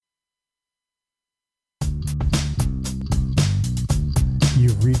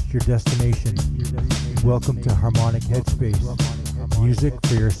have reached your destination. Welcome to Harmonic Headspace. Music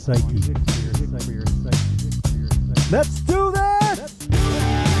for your psyche. Let's do this!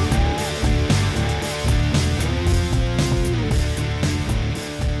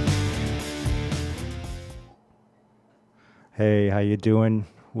 Hey, how you doing?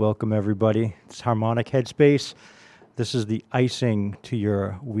 Welcome everybody. It's Harmonic Headspace. This is the icing to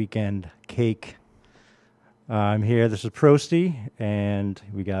your weekend cake. I'm here. This is Prosty, and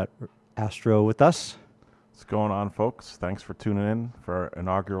we got Astro with us. What's going on, folks? Thanks for tuning in for our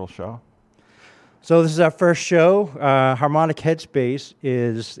inaugural show. So this is our first show. Harmonic Headspace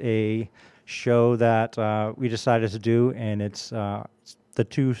is a show that we decided to do, and it's the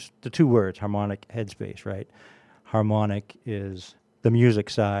two words, Harmonic Headspace, right? Harmonic is the music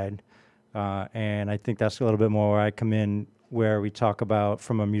side, and I think that's a little bit more where I come in, where we talk about,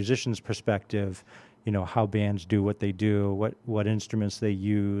 from a musician's perspective, you know, how bands do what they do, what instruments they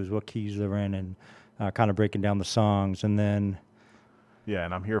use, what keys they're in, and kind of breaking down the songs. And then... Yeah,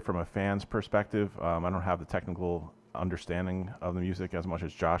 and I'm here from a fan's perspective. I don't have the technical understanding of the music as much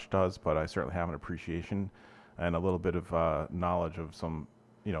as Josh does, but I certainly have an appreciation and a little bit of knowledge of some,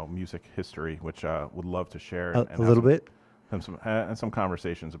 music history, which would love to share. A little bit? And some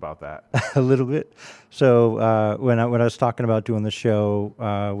conversations about that. A little bit. So when I was talking about doing the show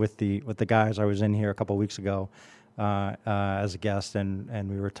with the guys, I was in here a couple of weeks ago as a guest, and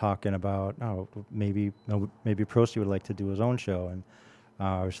we were talking about maybe Prosty would like to do his own show, and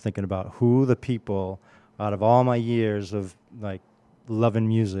I was thinking about who the people out of all my years of like loving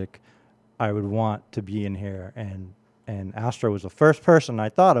music I would want to be in here, and Astro was the first person I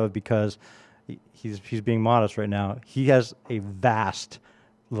thought of because he's being modest right now. He has a vast,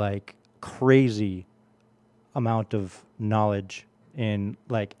 like, crazy amount of knowledge in,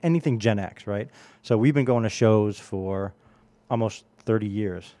 like, anything Gen X, right? So we've been going to shows for almost 30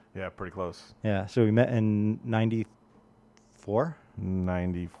 years. Yeah, pretty close. Yeah, so we met in 94?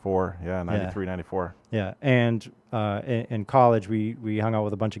 94, yeah, 93, 94. Yeah, and in college, we hung out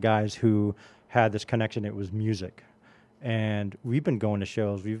with a bunch of guys who had this connection. It was music. And we've been going to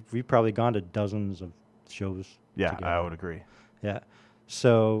shows. We've probably gone to dozens of shows. Yeah, together. I would agree. Yeah.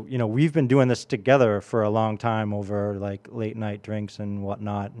 So, we've been doing this together for a long time over like late night drinks and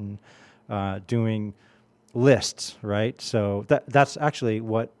whatnot, and doing lists, right? So that's actually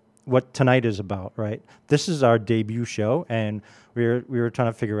what tonight is about, right? This is our debut show, and we were trying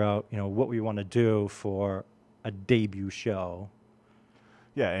to figure out, what we want to do for a debut show.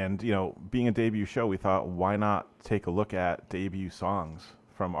 Yeah, and, being a debut show, we thought, why not take a look at debut songs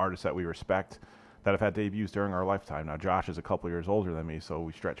from artists that we respect that have had debuts during our lifetime. Now, Josh is a couple years older than me, so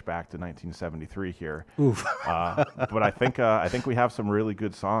we stretch back to 1973 here. Oof. But I think we have some really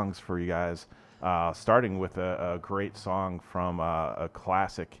good songs for you guys, starting with a great song from a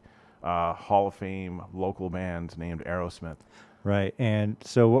classic Hall of Fame local band named Aerosmith. Right, and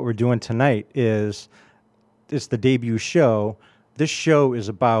so what we're doing tonight is it's the debut show. This show is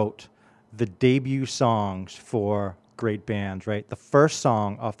about the debut songs for great bands, right? The first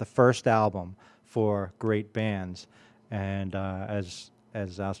song off the first album for great bands. And as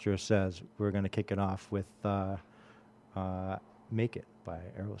Astro says, we're going to kick it off with Make It by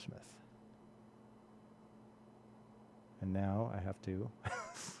Aerosmith. And now I have to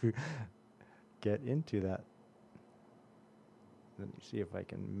get into that. Let me see if I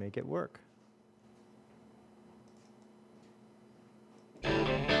can make it work.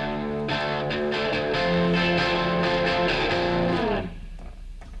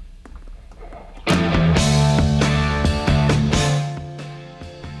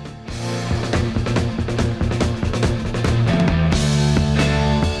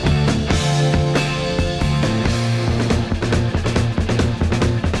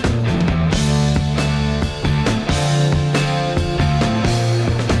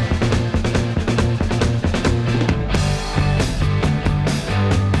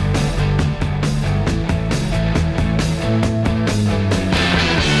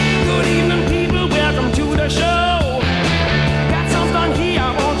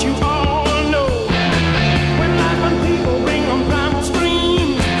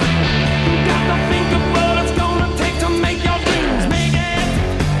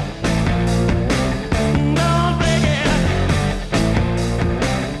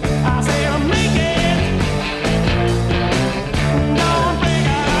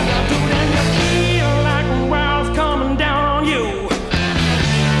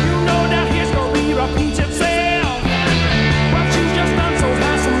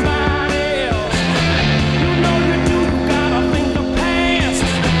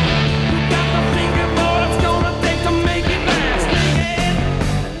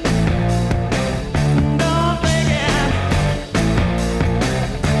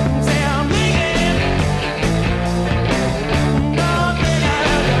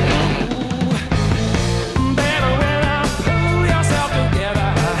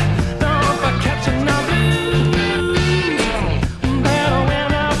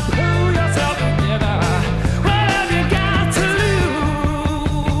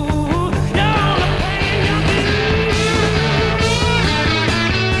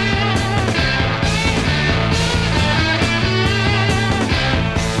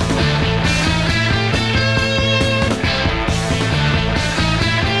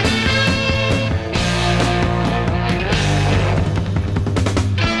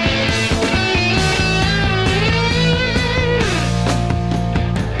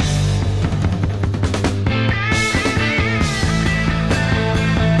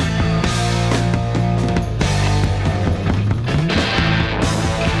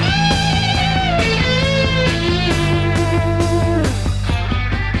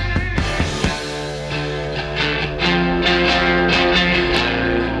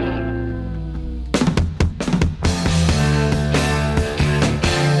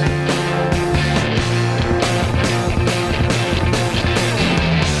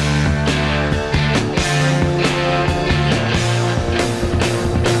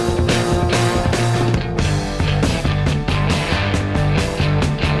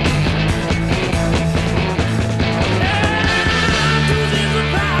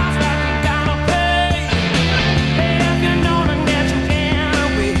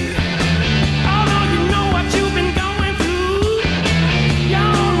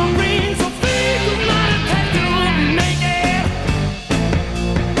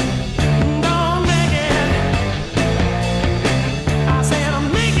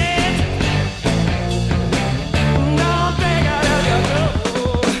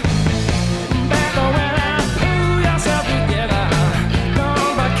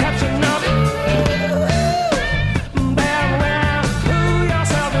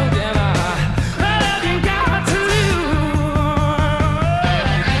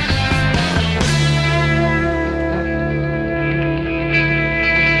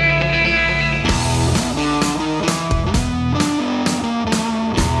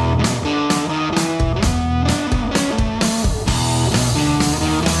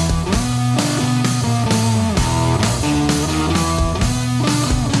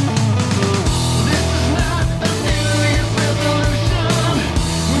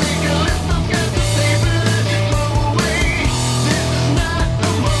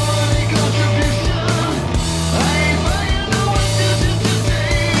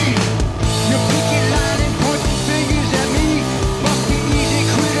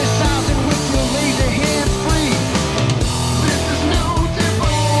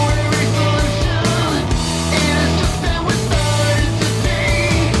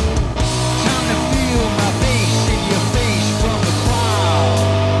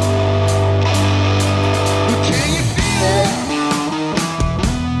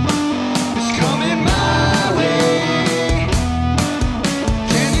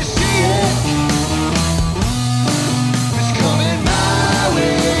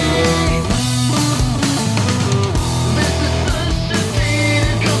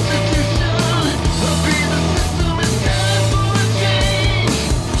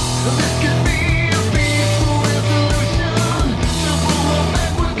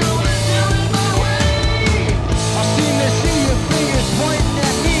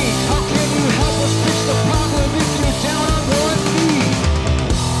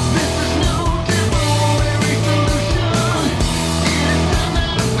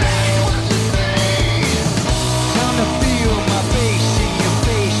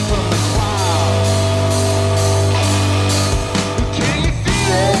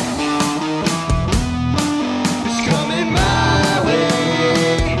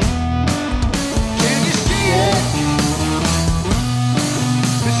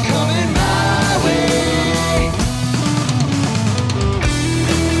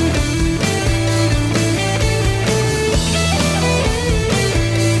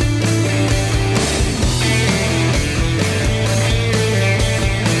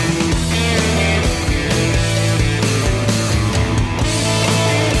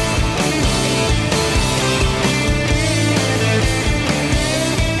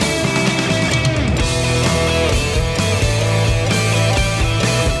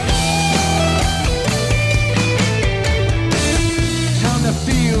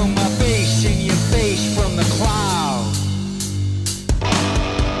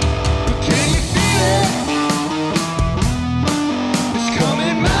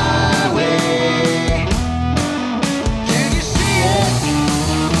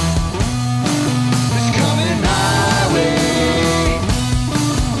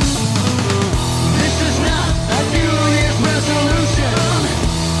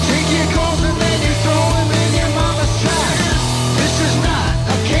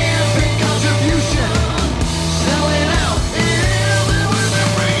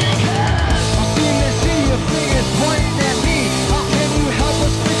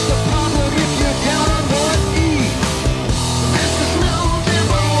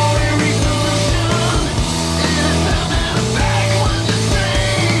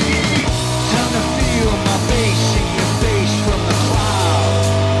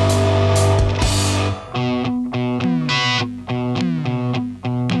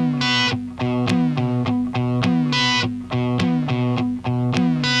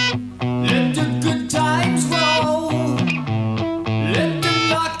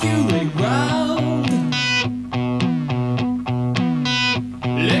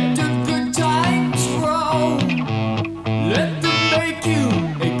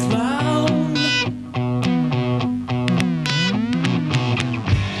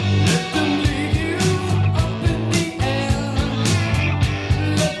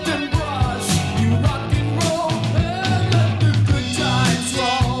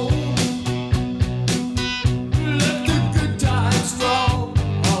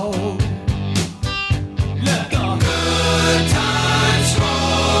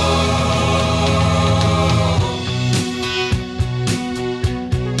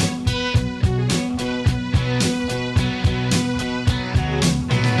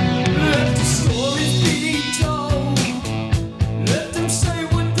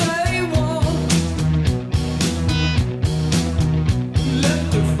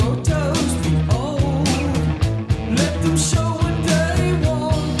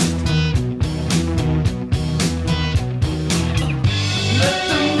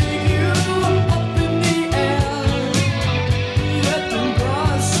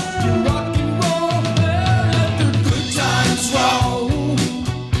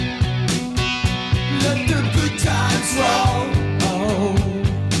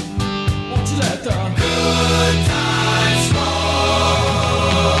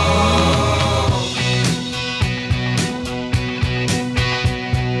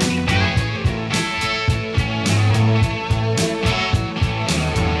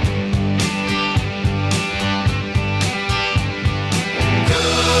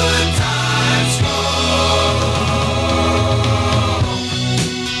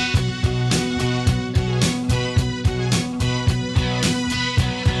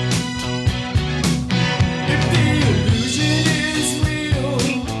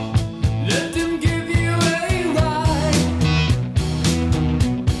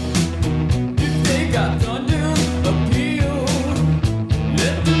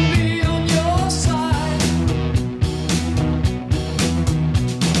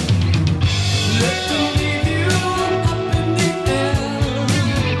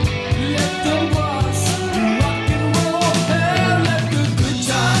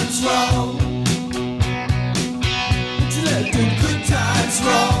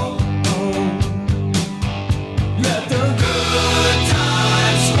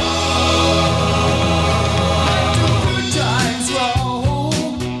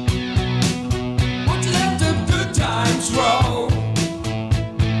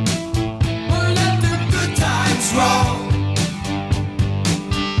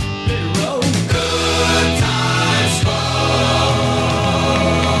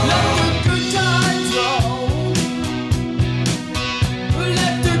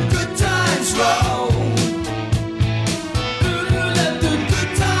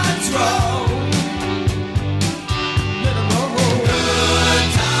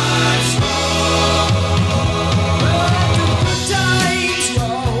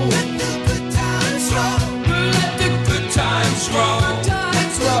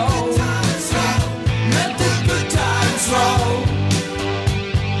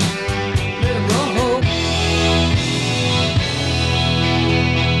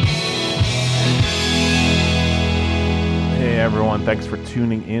 everyone, thanks for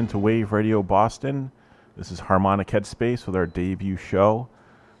tuning in to Wave Radio Boston. This is Harmonic Headspace with our debut show.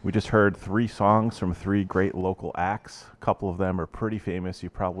 We just heard 3 songs from 3 great local acts. A couple of them are pretty famous.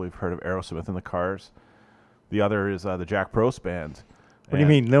 You probably have heard of Aerosmith and the Cars. The other is the Jack Prost Band. What do you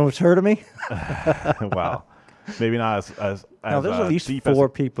mean? No one's heard of me? Well, maybe not as no, there's at least 4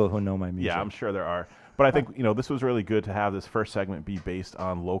 people who know my music. Yeah, I'm sure there are. But I think this was really good to have this first segment be based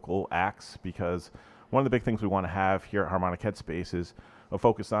on local acts, because one of the big things we want to have here at Harmonic Headspace is a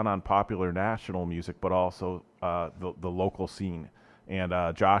focus not on popular national music, but also the local scene. And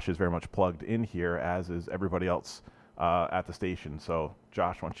Josh is very much plugged in here, as is everybody else at the station. So,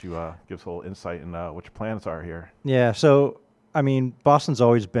 Josh, why don't you give us a little insight in what your plans are here? Yeah, so, I mean, Boston's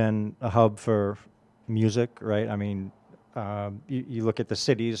always been a hub for music, right? I mean, you look at the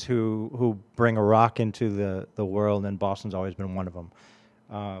cities who bring a rock into the world, and Boston's always been one of them.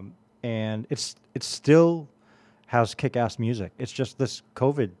 And it still has kick-ass music. It's just this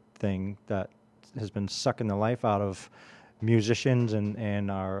COVID thing that has been sucking the life out of musicians and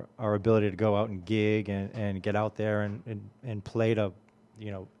our ability to go out and gig and get out there and play to,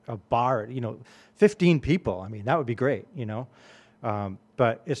 a bar, 15 people. I mean, that would be great,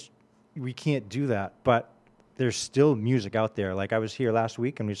 but we can't do that. But there's still music out there. Like, I was here last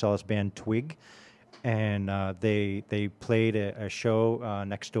week and we saw this band Twig, and they played a show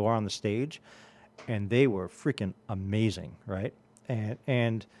next door on the stage, and they were freaking amazing, right?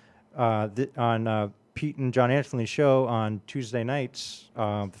 And on Pete and John Anthony's show on Tuesday nights,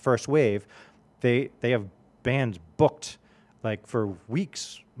 the First Wave, they have bands booked like for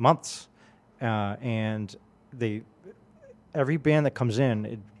weeks, months, and every band that comes in,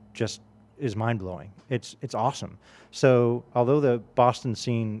 it just is mind blowing. It's awesome. So although the Boston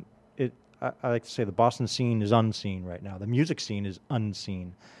scene, I like to say the Boston scene is unseen right now. The music scene is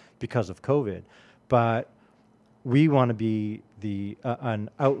unseen because of COVID, but we want to be an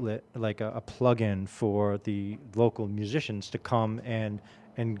outlet, like a plug-in for the local musicians to come and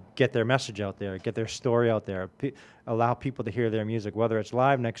get their message out there, get their story out there, allow people to hear their music, whether it's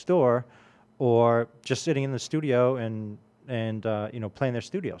live next door or just sitting in the studio and playing their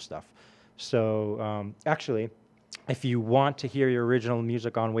studio stuff. So actually, if you want to hear your original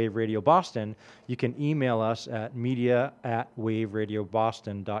music on Wave Radio Boston, you can email us at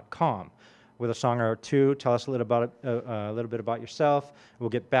media@waveradioboston.com with a song or 2. Tell us a little bit about yourself. We'll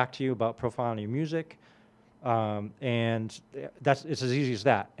get back to you about profiling your music, and it's as easy as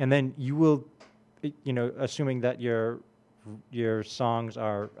that. And then you will, assuming that your songs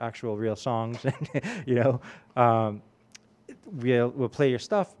are actual real songs, we'll play your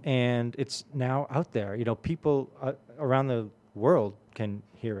stuff, and it's now out there. People around the world can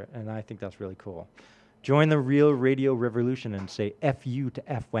hear it, and I think that's really cool. Join the real radio revolution and say FU to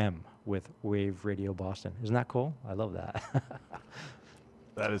FM with Wave Radio Boston. Isn't that cool? I love that.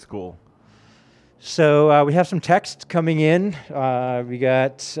 That is cool. So we have some text coming in. We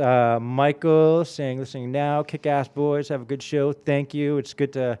got Michael saying, listening now, kick-ass boys, have a good show. Thank you. It's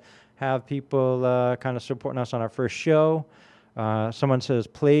good to have people kind of supporting us on our first show. Someone says,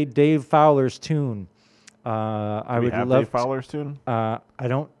 play Dave Fowler's tune. I would love Dave Fowler's tune? I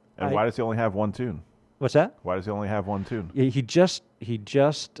don't. And why does he only have one tune? What's that? Why does he only have one tune? He just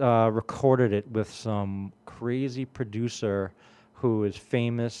recorded it with some crazy producer who is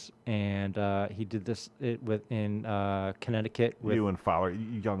famous, and he did this in Connecticut. You and Fowler,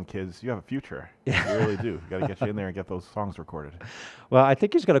 you young kids, you have a future. You really do. You got to get you in there and get those songs recorded. Well, I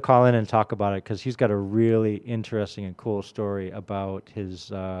think he's going to call in and talk about it because he's got a really interesting and cool story about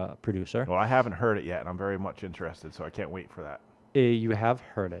his producer. Well, I haven't heard it yet, and I'm very much interested, so I can't wait for that. You have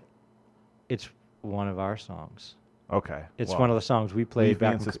heard it. It's one of our songs. Okay. It's one of the songs we played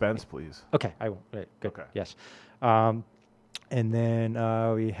back in suspense, please. Okay, I won't. Right, good. Okay. Yes. And then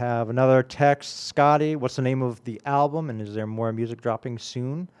we have another text. Scotty, what's the name of the album, and is there more music dropping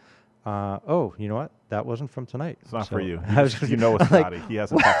soon? Oh, you know what? That wasn't from tonight. It's not so for you. You know it's Scotty. He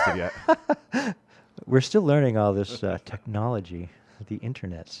hasn't texted yet. We're still learning all this technology, the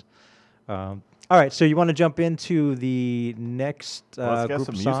internets. All right, so you want to jump into the next let's get group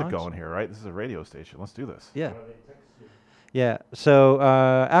some of music songs? going here, right? This is a radio station. Let's do this. Yeah. Yeah. So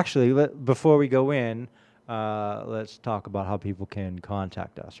actually, before we go in, let's talk about how people can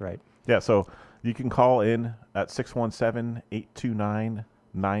contact us, right? Yeah, so you can call in at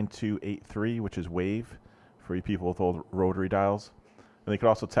 617-829-9283, which is WAVE for you people with old rotary dials. And you can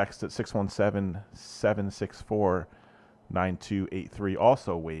also text at 617-764-9283,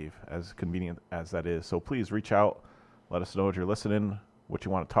 also WAVE, as convenient as that is. So please reach out. Let us know what you're listening, what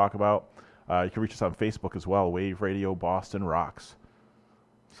you want to talk about. You can reach us on Facebook as well, Wave Radio Boston Rocks.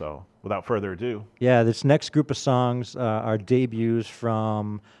 So without further ado. Yeah, this next group of songs are debuts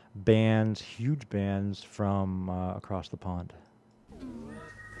from bands, huge bands from across the pond.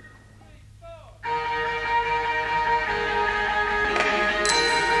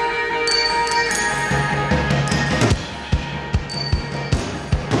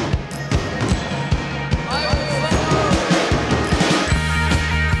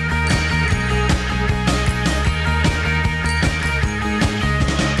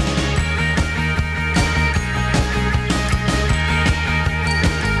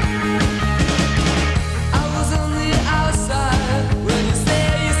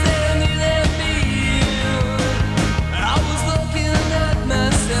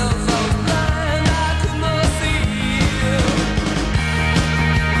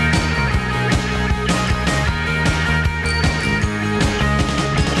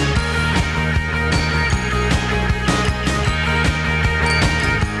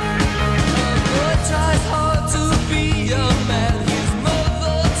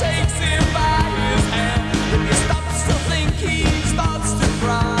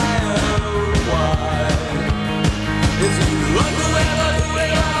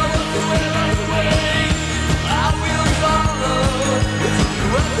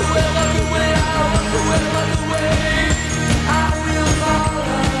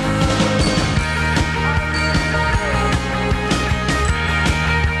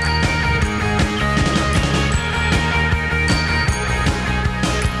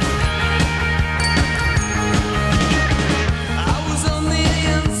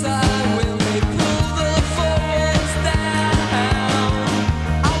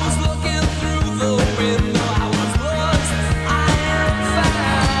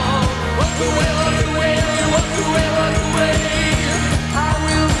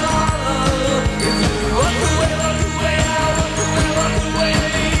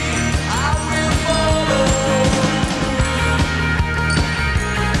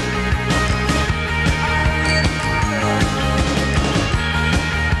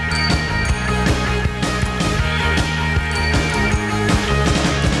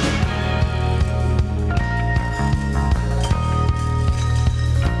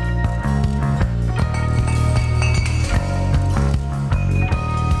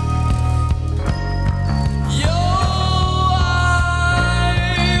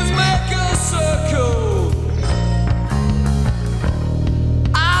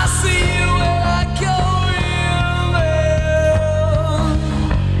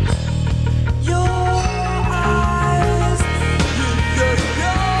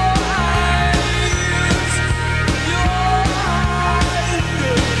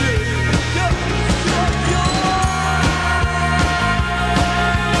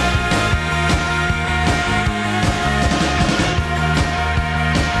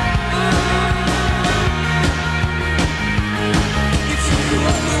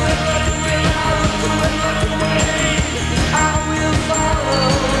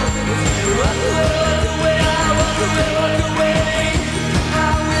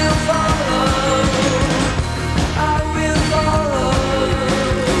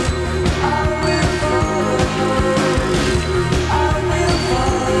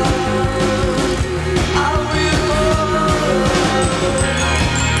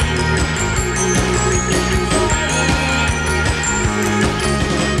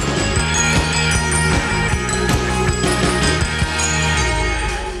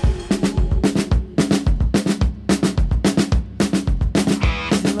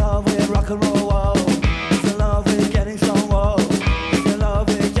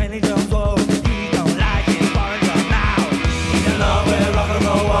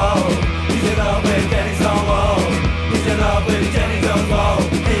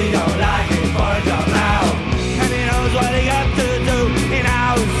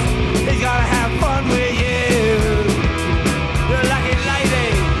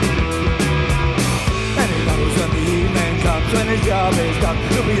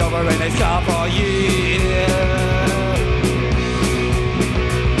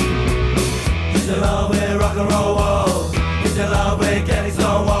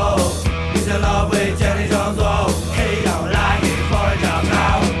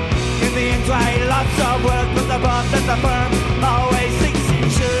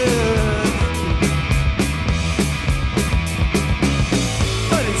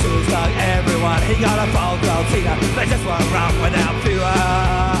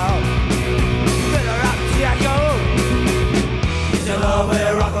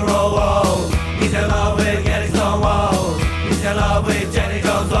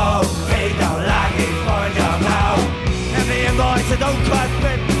 So don't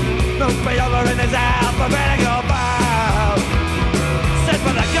cry, you're in his alphabetical bound. Sent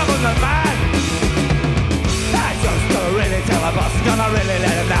for the government man. I just don't really tell a boss, gonna really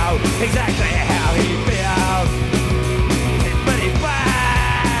let him know exactly how he feels. It's pretty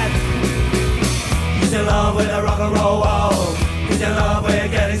bad. He's in love with a rock and roll wall. He's in love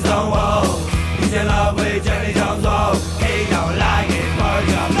with getting stonewall. He's in love with Jenny Jones wall. He don't like his boy.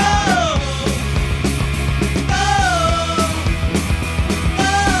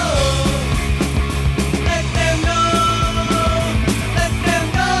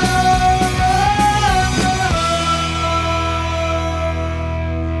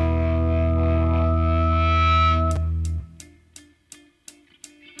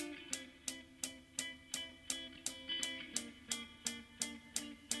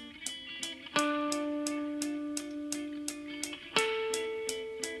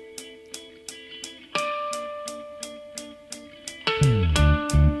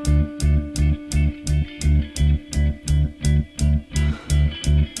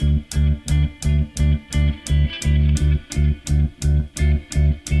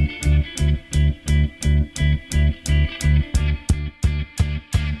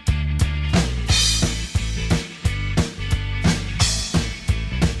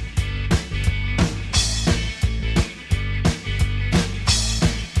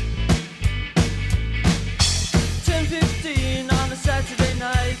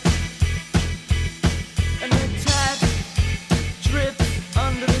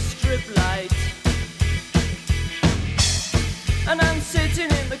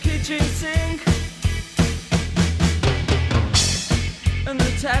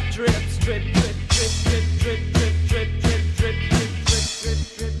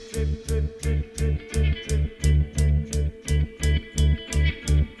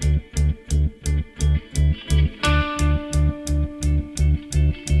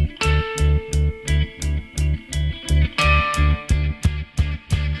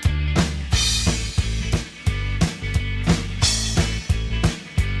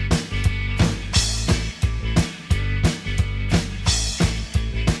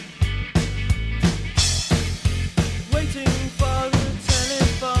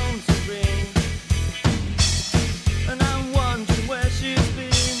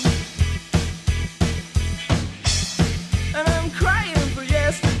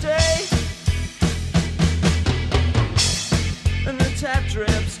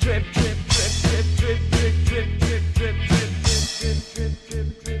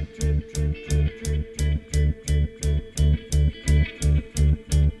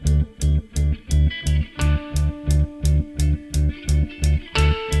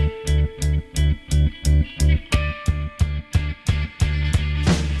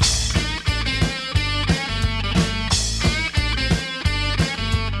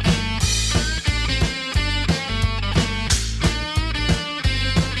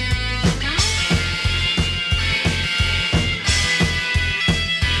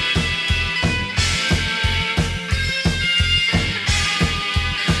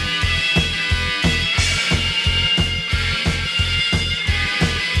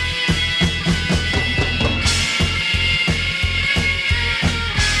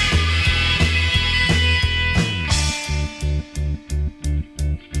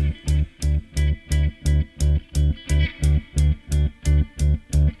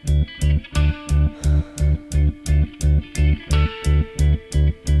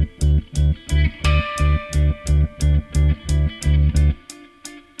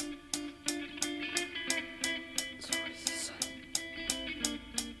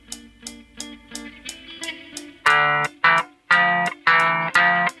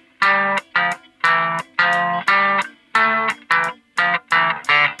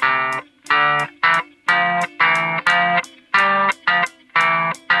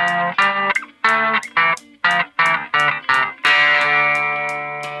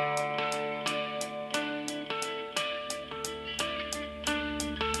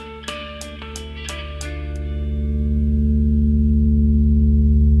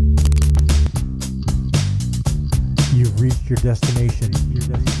 Your destination.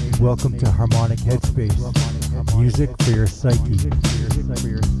 Welcome to Harmonic Headspace. Music for your psyche.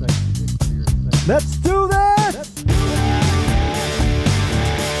 Let's do this!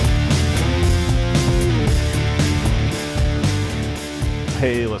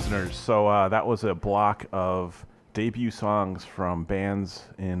 Hey listeners, so that was a block of debut songs from bands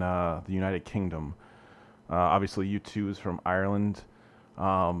in the United Kingdom. Obviously U2 is from Ireland.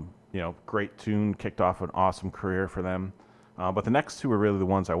 Great tune, kicked off an awesome career for them. But the next two are really the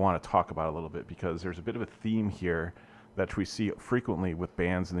ones I want to talk about a little bit because there's a bit of a theme here that we see frequently with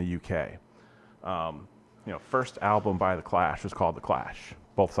bands in the UK. First album by The Clash was called The Clash,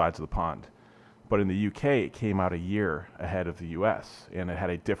 Both Sides of the Pond. But in the UK, it came out a year ahead of the US, and it had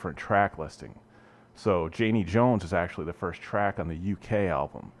a different track listing. So Janie Jones is actually the first track on the UK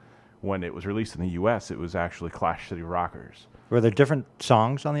album. When it was released in the US, it was actually Clash City Rockers. Were there different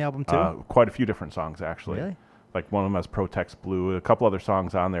songs on the album too? Quite a few different songs, actually. Really? Like one of them has Protex Blue, a couple other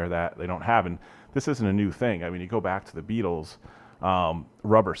songs on there that they don't have. And this isn't a new thing. I mean, you go back to the Beatles,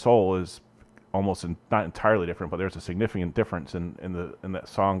 Rubber Soul is almost not entirely different, but there's a significant difference in the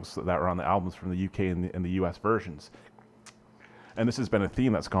songs that were on the albums from the UK and the US versions. And this has been a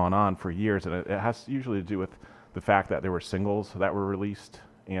theme that's gone on for years, and it has usually to do with the fact that there were singles that were released,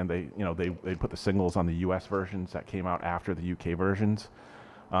 and they put the singles on the US versions that came out after the UK versions.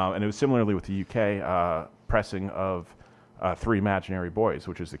 And it was similarly with the UK pressing of Three Imaginary Boys,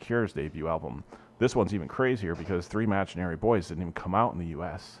 which is the Cure's debut album. This one's even crazier because Three Imaginary Boys didn't even come out in the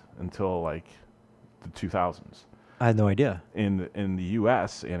US until like the 2000s. I had no idea. In the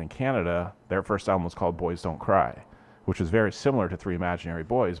US and in Canada, their first album was called Boys Don't Cry, which was very similar to Three Imaginary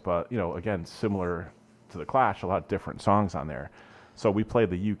Boys, but again, similar to The Clash, a lot of different songs on there. So we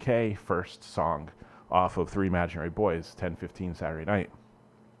played the UK first song off of Three Imaginary Boys, 10:15 Saturday night.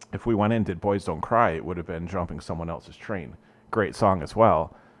 If we went in and did Boys Don't Cry, it would have been Jumping Someone Else's Train. Great song as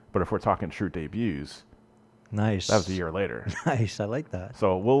well, but if we're talking true debuts, nice. That was a year later. Nice, I like that.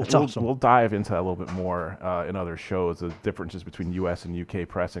 So we'll awesome. We'll dive into that a little bit more in other shows, the differences between US and UK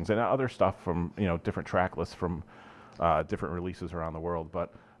pressings and other stuff from different track lists from different releases around the world.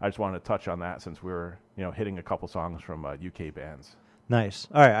 But I just wanted to touch on that since we were hitting a couple songs from UK bands. Nice.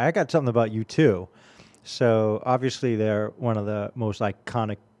 All right, I got something about you too. So obviously they're one of the most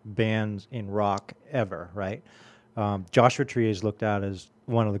iconic bands in rock ever, right? Joshua Tree is looked at as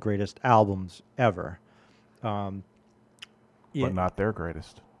one of the greatest albums ever. But not their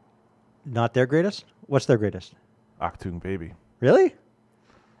greatest. Not their greatest? What's their greatest? Achtung Baby. Really?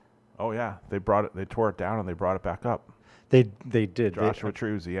 Oh yeah, they tore it down and they brought it back up. They did. Joshua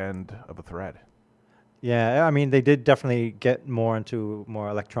Tree was the end of a thread. Yeah, I mean they did definitely get more into more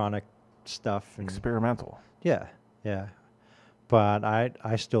electronic stuff. And experimental. Yeah. But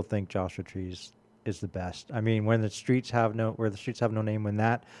I still think Joshua Tree is the best. I mean, when the streets have no name,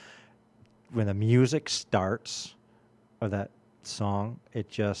 when the music starts of that song, it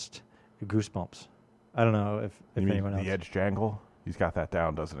just goosebumps. I don't know if anyone else. The Edge Jangle? He's got that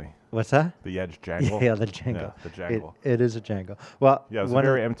down, doesn't he? What's that? The Edge Jangle? Yeah, the jangle. Yeah, the jangle. It is a jangle. Well, yeah, it's a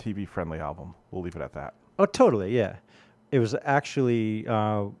very MTV-friendly album. We'll leave it at that. Oh, totally, yeah. It was actually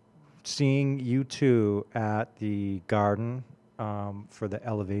seeing U2 at the Garden for the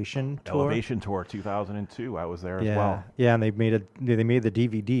Elevation Tour. Elevation Tour 2002. I was there as well. Yeah, and they made the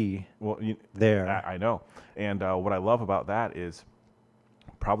DVD there. I know. And what I love about that is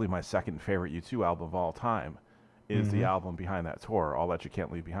probably my second favorite U2 album of all time is the album behind that tour, All That You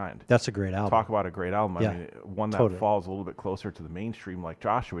Can't Leave Behind. That's a great album. Talk about a great album. Yeah, I mean, one that totally falls a little bit closer to the mainstream like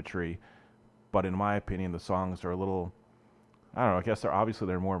Joshua Tree, but in my opinion, the songs are a little, I don't know, I guess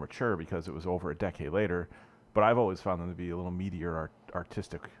they're more mature because it was over a decade later, but I've always found them to be a little meatier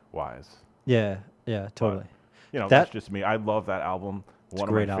artistic-wise. Yeah, totally. But, that's just me. I love that album. One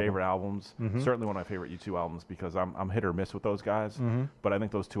of my favorite albums. Mm-hmm. Certainly one of my favorite U2 albums because I'm hit or miss with those guys. Mm-hmm. But I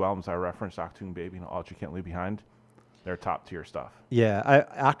think those two albums I referenced, Achtung Baby and All That You Can't Leave Behind, they're top tier stuff. Yeah,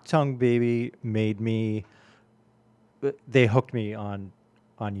 Achtung Baby they hooked me on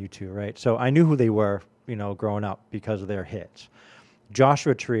U2, right? So I knew who they were, growing up because of their hits.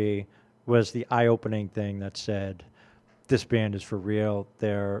 Joshua Tree was the eye-opening thing that said, this band is for real.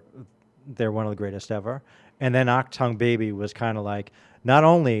 They're one of the greatest ever. And then Achtung Baby was kind of like, not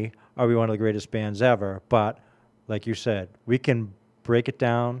only are we one of the greatest bands ever, but like you said, we can break it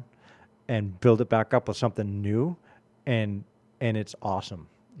down and build it back up with something new, and it's awesome.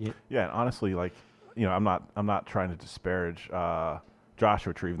 Yeah, and honestly, I'm not trying to disparage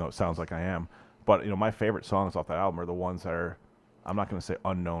Joshua Tree, even though it sounds like I am. But my favorite songs off that album are the ones that are, I'm not going to say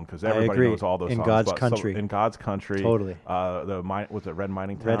unknown because everybody knows all those songs. In God's Country. In God's Country. Totally. Was it Red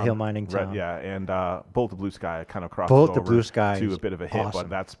Mining Town? Red Hill Mining Town. And Bullet the Blue Sky kind of crosses Bullet the over Blue Sky to a bit of a hit, awesome. but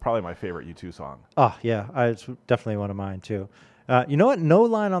that's probably my favorite U2 song. Oh, yeah. It's definitely one of mine, too. You know what? No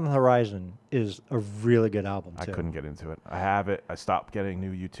Line on the Horizon is a really good album, too. I couldn't get into it. I have it. I stopped getting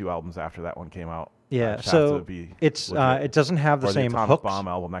new U2 albums after that one came out. Yeah, so it doesn't have the same Atomic hooks. Bomb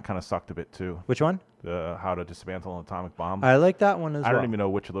album, that kind of sucked a bit, too. Which one? How to Dismantle an Atomic Bomb. I like that one as well. I don't even know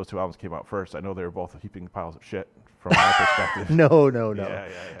which of those two albums came out first. I know they were both heaping piles of shit from my perspective. No.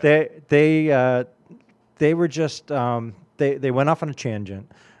 Yeah. They were just they went off on a tangent.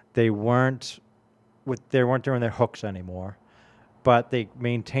 They weren't doing their hooks anymore. but they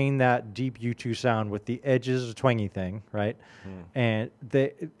maintain that deep U2 sound with the edges of twangy thing, right? And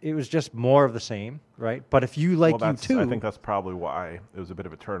it was just more of the same, right? But if you like U2, I think that's probably why it was a bit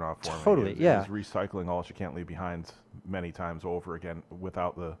of a turnoff for me. Totally, It yeah. was recycling All That You Can't Leave Behind many times over again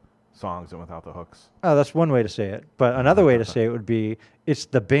without the songs and without the hooks. Oh, that's one way to say it. But another way to say it would be it's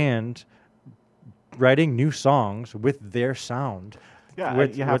the band writing new songs with their sound. Yeah,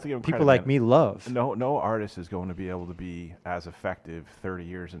 with, you have what to give them people credit, like man. me love. No artist is going to be able to be as effective 30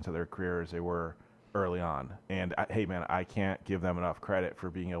 years into their career as they were early on. And hey, man, I can't give them enough credit for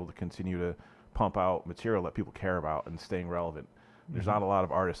being able to continue to pump out material that people care about and staying relevant. There's not a lot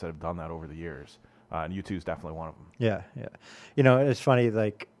of artists that have done that over the years, and U2 is definitely one of them. Yeah, yeah. You know, it's funny,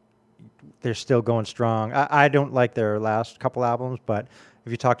 like, they're still going strong. I don't like their last couple albums, but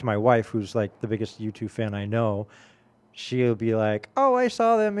if you talk to my wife, who's like the biggest U2 fan I know, she'll be like, "Oh, I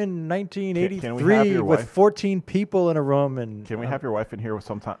saw them in 1983 Can we have your with wife? 14 people in a room." And Can we have your wife in here with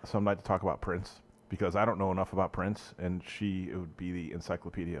some night to talk about Prince? Because I don't know enough about Prince, and it would be the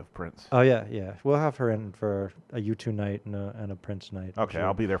encyclopedia of Prince. Oh yeah, yeah. We'll have her in for a U2 night and a Prince night. Okay,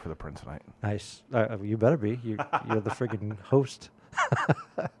 I'll be there for the Prince night. Nice. You better be. You're the friggin' host.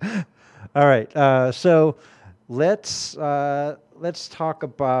 All right. So let's talk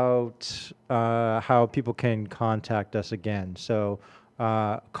about how people can contact us again. So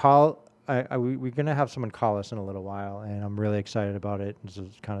we're gonna have someone call us in a little while, and I'm really excited about it. It's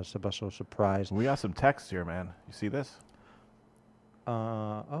kind of special surprise. We got some texts here, man. You see this?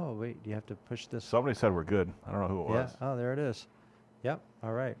 Oh wait, do you have to push this? Somebody said we're good. I don't know who it Yeah. was. Oh, there it is. Yep.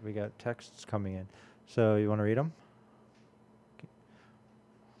 All right. We got texts coming in. So you want to read them?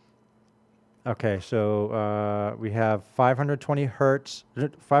 Okay. So we have 520 hertz,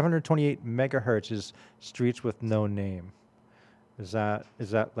 528 megahertz is Streets with No Name. Is that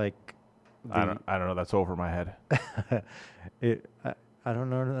like? I don't know. That's over my head. I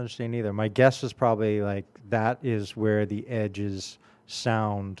don't understand either. My guess is probably like that is where the Edge's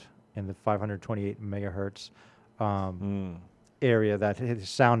sound in the 528 megahertz area that his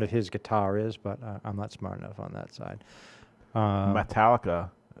sound of his guitar is, but I'm not smart enough on that side. Metallica,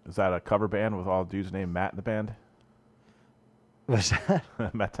 is that a cover band with all dudes named Matt in the band? What's that?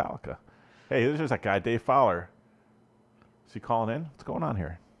 Metallica. Hey, this is that guy, Dave Fowler. Is he calling in? What's going on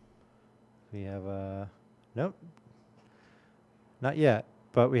here? We have nope, not yet.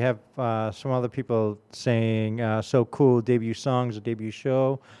 But we have some other people saying, "So cool, debut songs, a debut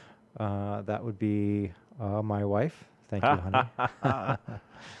show." That would be my wife. Thank you, honey.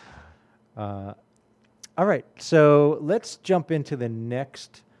 All right, so let's jump into the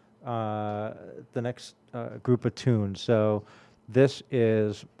next group of tunes. So this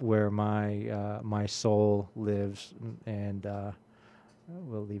is where my soul lives, and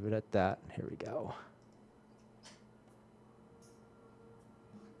we'll leave it at that. Here we go.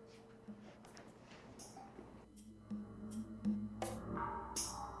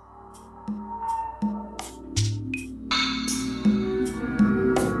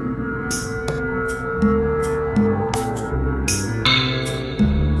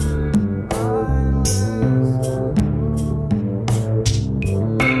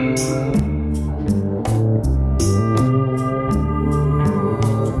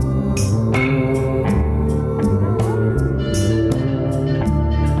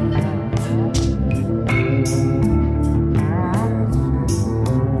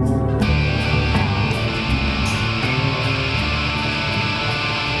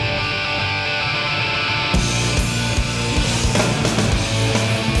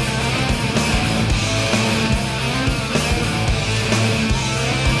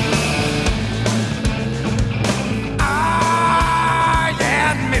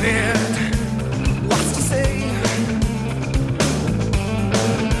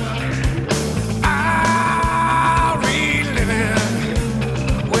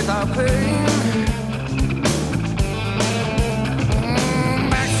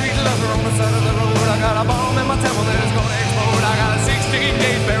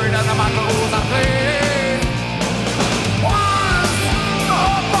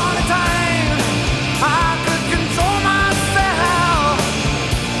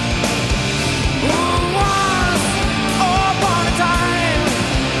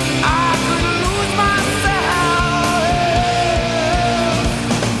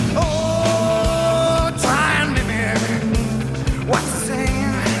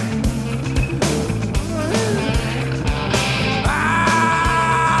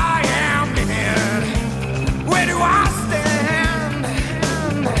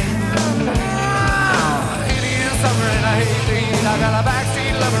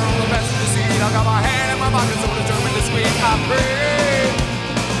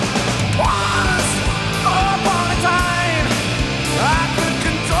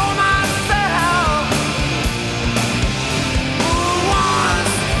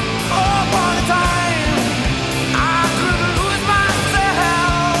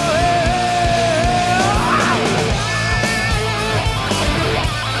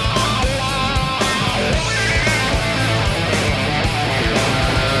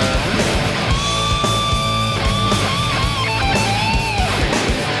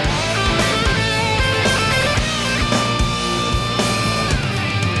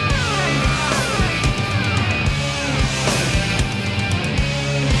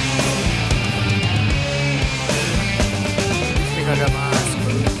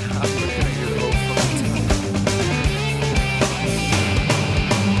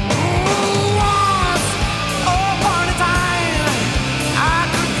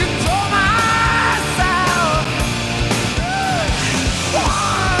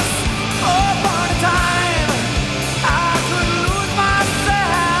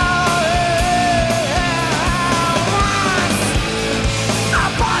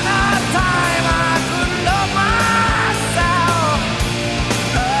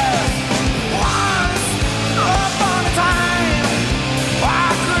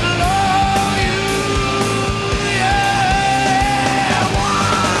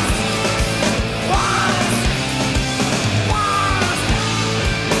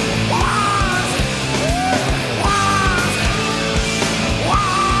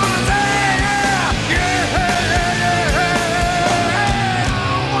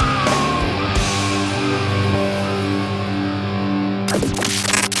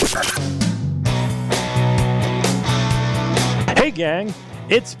 Gang,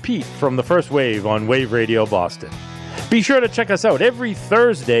 it's Pete from The First Wave on Wave Radio Boston. Be sure to check us out every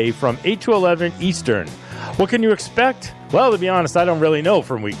Thursday from 8 to 11 Eastern. What can you expect? Well, to be honest, I don't really know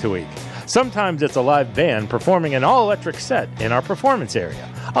from week to week. Sometimes it's a live band performing an all-electric set in our performance area.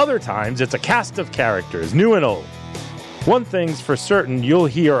 Other times it's a cast of characters, new and old. One thing's for certain, you'll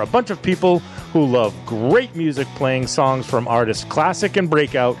hear a bunch of people who love great music playing songs from artists classic and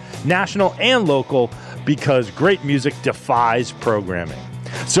breakout, national and local, because great music defies programming.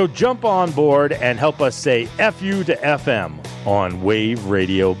 So jump on board and help us say F you to FM on Wave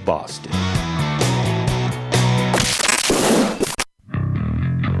Radio Boston.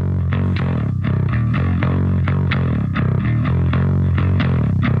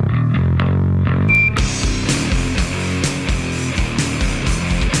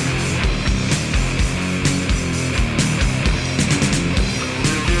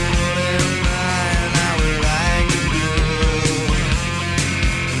 What am I, and I would like to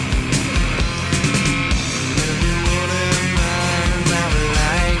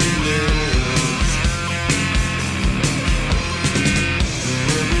do.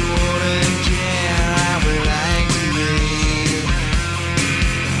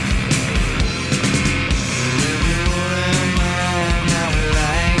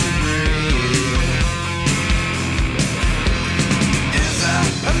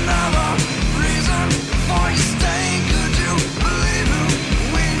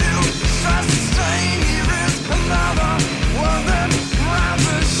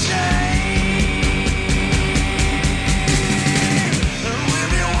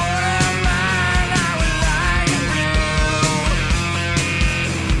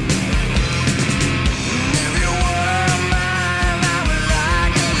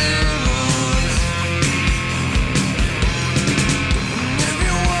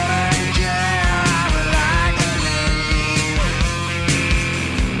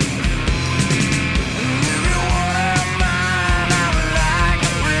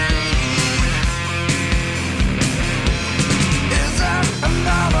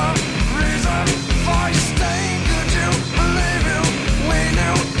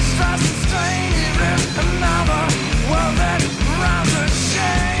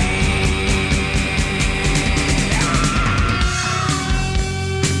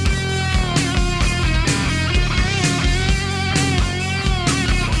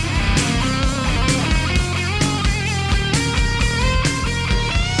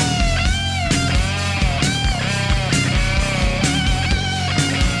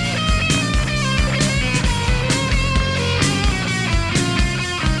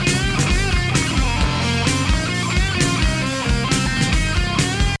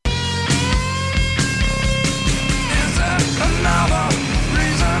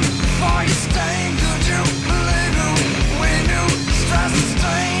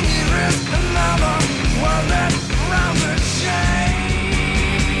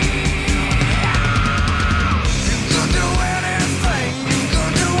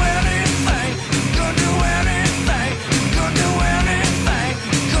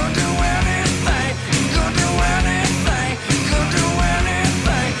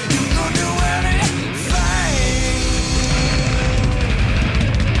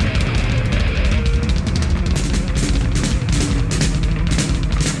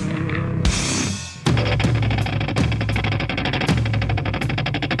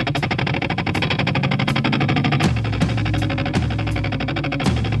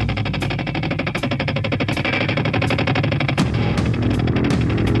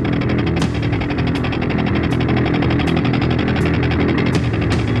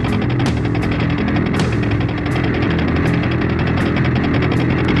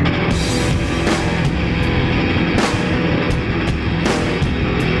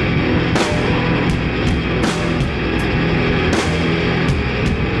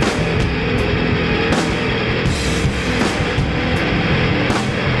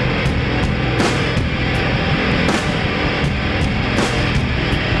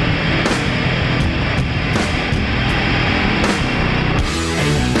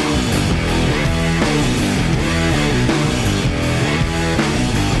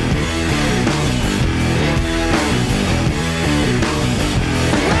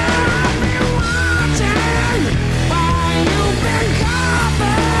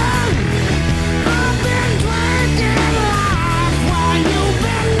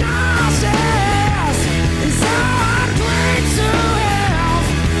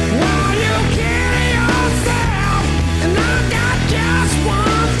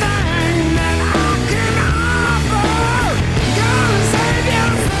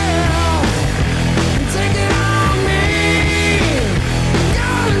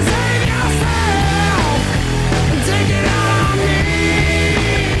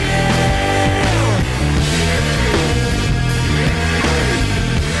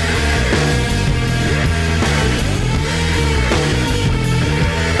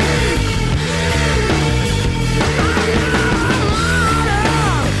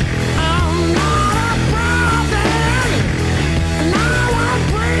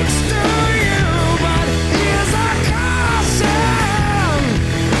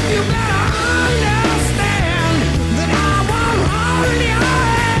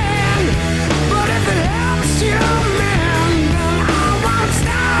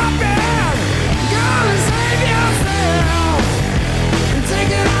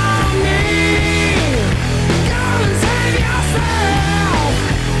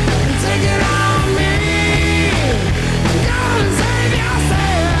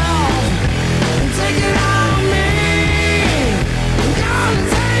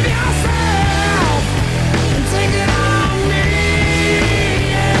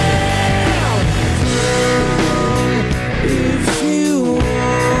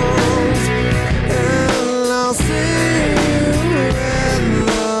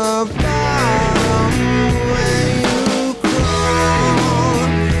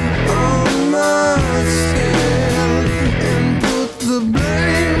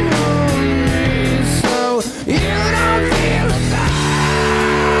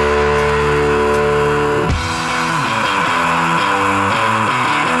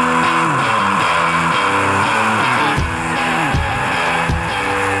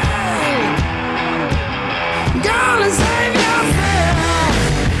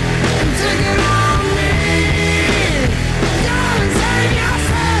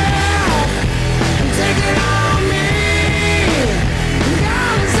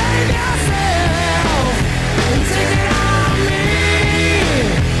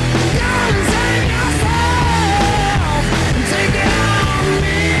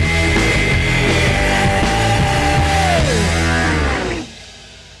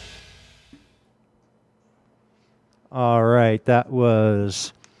 All right, that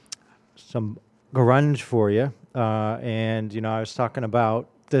was some grunge for you. And, I was talking about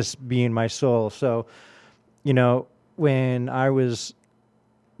this being my soul. So, when I was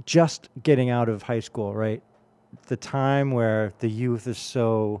just getting out of high school, right, the time where the youth is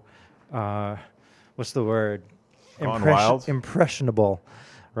so, what's the word? Gone wild? Impressionable,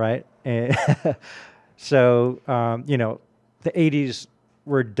 right? And so, the 80s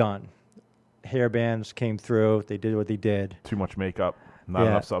were done. Hair bands came through. They did what they did. Too much makeup, not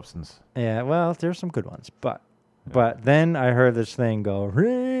enough substance. Yeah, well, there's some good ones. But then I heard this thing go,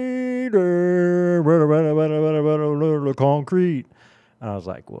 concrete. And I was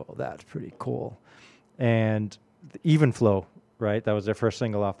like, whoa, that's pretty cool. And Even Flow, right? That was their first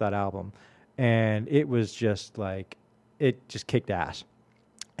single off that album. And it was just like, it just kicked ass.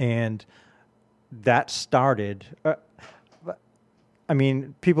 And that started...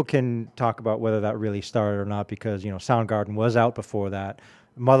 people can talk about whether that really started or not because, Soundgarden was out before that.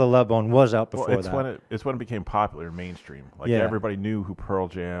 Mother Love Bone was out before that. It's when it became popular mainstream. Like everybody knew who Pearl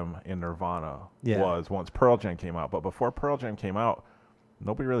Jam and Nirvana was once Pearl Jam came out. But before Pearl Jam came out,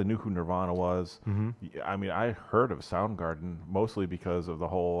 nobody really knew who Nirvana was. Mm-hmm. I heard of Soundgarden mostly because of the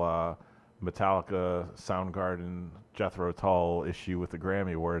whole Metallica, Soundgarden, Jethro Tull issue with the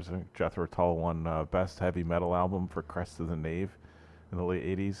Grammy Awards. I think Jethro Tull won Best Heavy Metal Album for Crest of the Knave in the late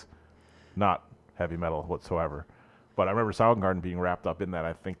 80s. Not heavy metal whatsoever. But I remember Soundgarden being wrapped up in that.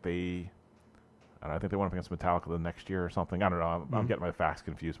 I think they went up against Metallica the next year or something. I don't know. I'm getting my facts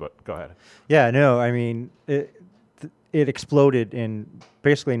confused, but go ahead. Yeah, no, it exploded in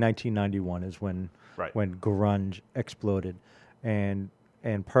basically 1991 is when grunge exploded. And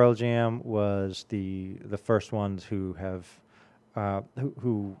Pearl Jam was the first ones who have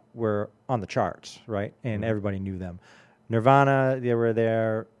who were on the charts, right? And everybody knew them. Nirvana, they were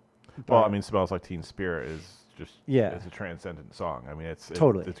there. Well, Smells Like Teen Spirit is just it's a transcendent song.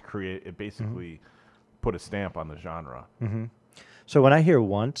 It basically put a stamp on the genre. Mm-hmm. So when I hear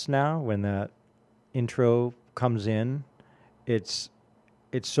Once now, when that intro comes in, it's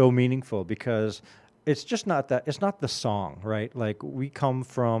so meaningful because it's just not that, it's not the song, right? Like we come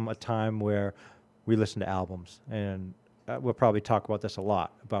from a time where we listen to albums, and we'll probably talk about this a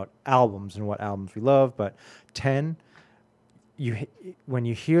lot, about albums and what albums we love, but 10, when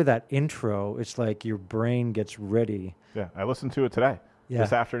you hear that intro, it's like your brain gets ready. Yeah, I listened to it today,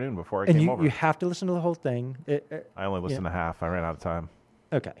 this afternoon before I came over. And you have to listen to the whole thing. I only listened to half. I ran out of time.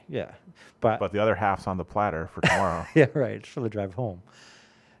 Okay, yeah. But the other half's on the platter for tomorrow. Yeah, right. It's for the drive home.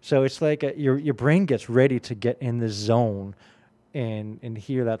 So it's like your brain gets ready to get in the zone and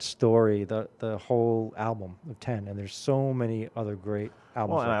hear that story, the whole album of 10. And there's so many other great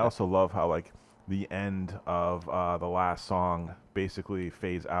albums. Well, and I also love how the end of the last song basically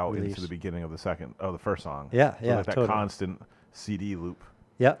fades out into the beginning of the first song. Yeah, so yeah, that constant CD loop.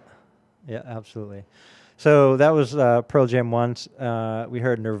 Yeah, absolutely. So that was Pearl Jam Once. We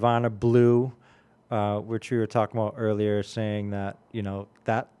heard Nirvana Blue, which we were talking about earlier, saying that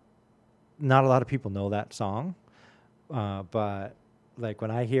that not a lot of people know that song, but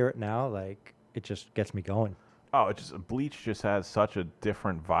when I hear it now, it just gets me going. Oh, Bleach just has such a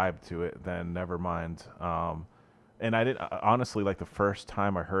different vibe to it than Nevermind. And I didn't honestly, the first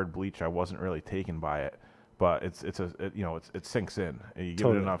time I heard Bleach, I wasn't really taken by it. But it sinks in. And you give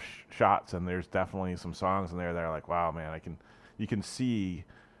it enough shots, and there's definitely some songs in there that are like, wow, man, you can see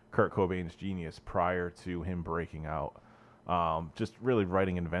Kurt Cobain's genius prior to him breaking out. Just really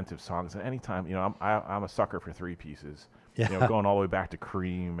writing inventive songs. And anytime, I'm a sucker for three pieces. Yeah. Going all the way back to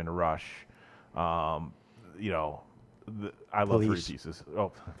Cream and Rush. I love Police. three pieces.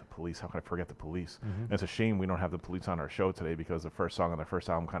 Oh, the Police. How can I forget the Police? Mm-hmm. And it's a shame we don't have the Police on our show today because the first song on their first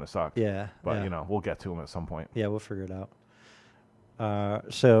album kind of sucked. Yeah. But, we'll get to them at some point. Yeah, we'll figure it out.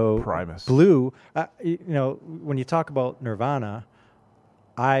 So Primus. Blue, when you talk about Nirvana,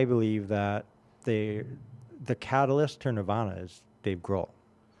 I believe that the catalyst to Nirvana is Dave Grohl,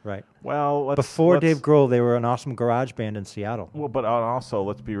 right? Well, before Dave Grohl, they were an awesome garage band in Seattle. Well, but also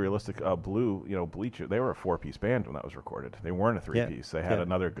let's be realistic. Blue, Bleach, they were a 4-piece band when that was recorded. They weren't a 3-piece. They had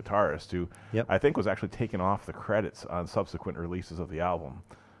another guitarist who I think was actually taken off the credits on subsequent releases of the album.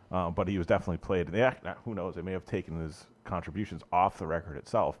 But he was definitely played. Who knows? They may have taken his contributions off the record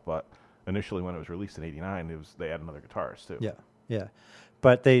itself. But initially, when it was released in '89, they had another guitarist too. Yeah.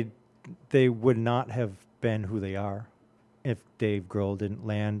 But they would not have been who they are if Dave Grohl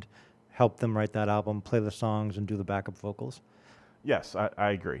didn't help them write that album, play the songs, and do the backup vocals. Yes,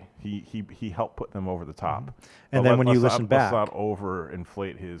 I agree. He helped put them over the top. Mm-hmm. And then when you listen back, let's not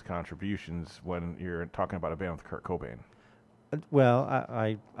overinflate his contributions when you're talking about a band with Kurt Cobain.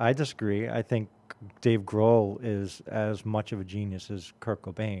 Well, I disagree. I think Dave Grohl is as much of a genius as Kurt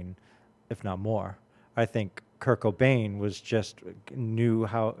Cobain, if not more. I think Kurt Cobain knew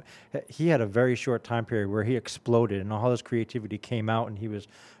how he had a very short time period where he exploded and all his creativity came out, and he was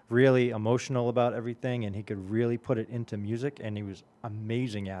really emotional about everything, and he could really put it into music, and he was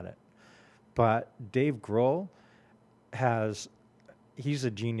amazing at it. But Dave Grohl he's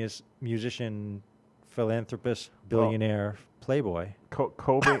a genius musician, philanthropist, billionaire, playboy.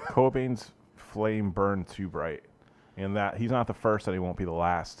 Cobain's flame burned too bright, and that he's not the first and he won't be the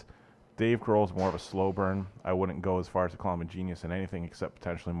last. Dave Grohl's more of a slow burn. I wouldn't go as far as to call him a genius in anything except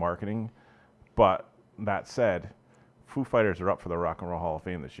potentially marketing. But that said, Foo Fighters are up for the Rock and Roll Hall of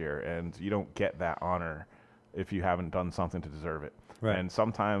Fame this year, and you don't get that honor if you haven't done something to deserve it. Right. And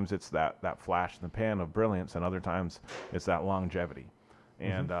sometimes it's that flash in the pan of brilliance, and other times it's that longevity.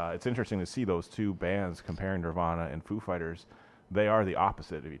 And it's interesting to see those two bands comparing Nirvana and Foo Fighters. They are the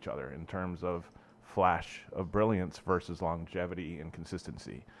opposite of each other in terms of flash of brilliance versus longevity and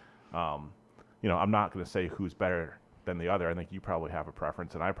consistency. I'm not going to say who's better than the other. I think you probably have a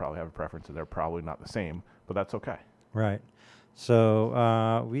preference, and I probably have a preference, and they're probably not the same, but that's okay. Right.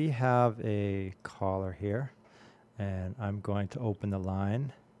 So we have a caller here, and I'm going to open the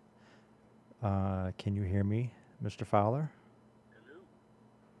line. Can you hear me, Mr. Fowler? Hello.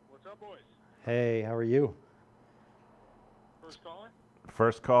 What's up, boys? Hey, how are you? First caller?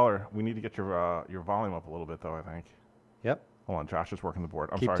 First caller. We need to get your volume up a little bit, though, I think. Yep. Hold on, Josh is working the board.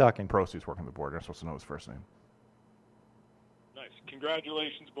 I'm Keep sorry. talking. Prosty's working the board. You're supposed to know his first name. Nice.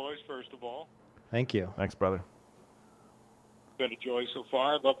 Congratulations, boys, first of all. Thank you. Thanks, brother. Been a joy so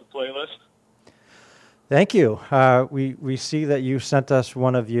far. Love the playlist. Thank you. We see that you sent us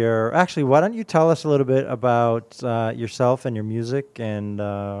one of your... Actually, why don't you tell us a little bit about yourself and your music and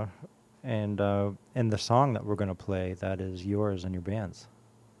the song that we're going to play that is yours and your band's.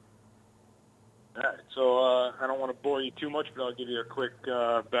 All right, so I don't want to bore you too much, but I'll give you a quick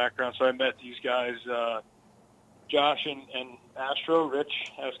background. So I met these guys, Josh and Rich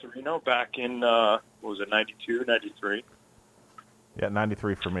Astorino, back in, 92, 93? Yeah,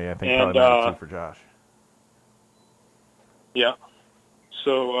 93 for me. I think And, probably 92 for Josh. Yeah.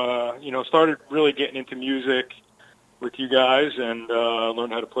 So, started really getting into music with you guys and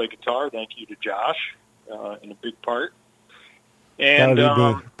learned how to play guitar. Thank you to Josh in a big part. And That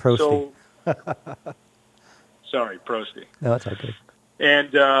would be Prosty. so... Sorry, Prosty. No, that's okay.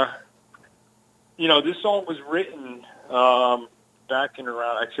 And, this song was written back in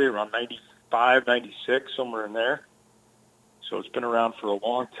around 95, 96, somewhere in there. So it's been around for a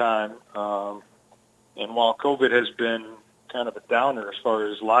long time. And while COVID has been kind of a downer as far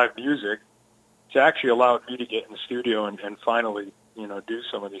as live music, it's actually allowed me to get in the studio and finally, do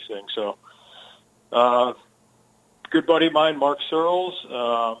some of these things. So good buddy of mine, Mark Searles,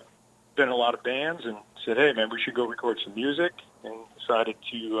 been in a lot of bands and said, hey, man, we should go record some music, and decided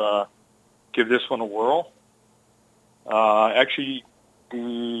to give this one a whirl. Actually,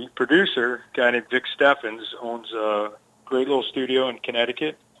 the producer, a guy named Vic Steffens, owns a great little studio in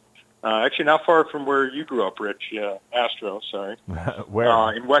Connecticut. Actually, not far from where you grew up, Rich. Astro, sorry.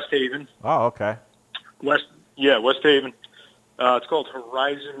 Where? In West Haven. Oh, okay. West Haven. It's called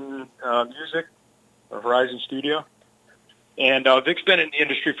Horizon Music, or Horizon Studio. And Vic's been in the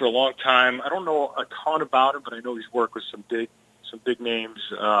industry for a long time. I don't know a ton about him, but I know he's worked with some big names.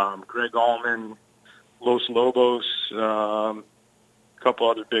 Greg Allman, Los Lobos, a couple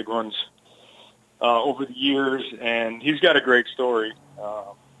other big ones over the years. And he's got a great story.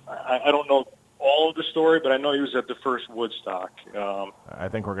 I don't know all of the story, but I know he was at the first Woodstock. I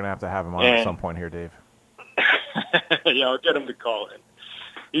think we're going to have him on at some point here, Dave. Yeah, I'll get him to call in.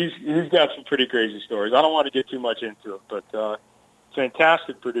 He's got some pretty crazy stories. I don't want to get too much into it, but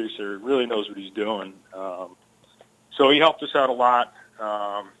fantastic producer, really knows what he's doing. So he helped us out a lot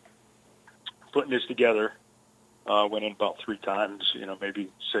putting this together. Went in about 3 times,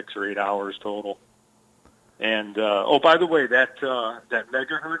 maybe 6 or 8 hours total. And by the way, that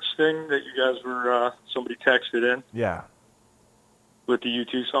megahertz thing that you guys were somebody texted in, Yeah, with the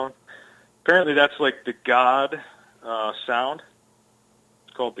U2 song. Apparently, that's like the God sound.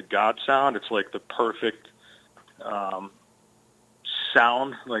 It's called the God sound. It's like the perfect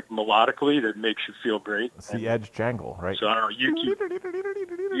sound, like melodically, that makes you feel great. it's the Edge jangle, right? So I don't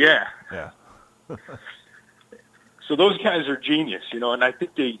know, Yeah. Yeah. So those guys are genius, and I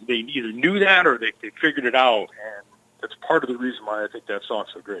think they either knew that or they figured it out, and that's part of the reason why I think that song's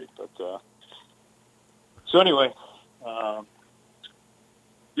so great. But so anyway, so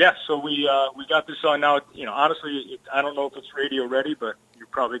we got this song now. Honestly, I don't know if it's radio ready, but you're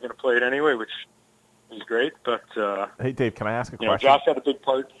probably going to play it anyway, which was great. But Hey, Dave, can I ask a you know, question? Josh had a big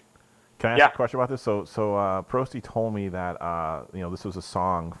part. Can I Yeah. ask a question about this? So Prosty told me that this was a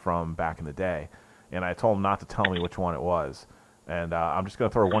song from back in the day, and I told him not to tell me which one it was. And I'm just going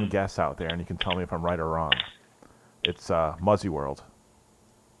to throw one guess out there, and you can tell me if I'm right or wrong. It's Muzzy World.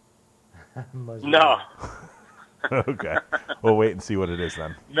 No. Okay, we'll wait and see what it is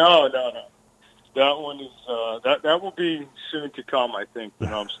then. No. That one is that will be soon to come. I think. You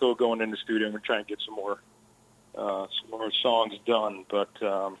know, I'm still going in the studio and we're trying to get some more songs done. But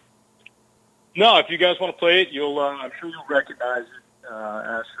no, if you guys want to play it, I'm sure you'll recognize it,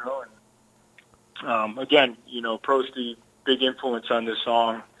 Astro. And again, you know, Prosty, big influence on this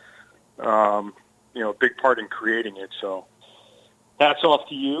song. You know, big part in creating it. So hats off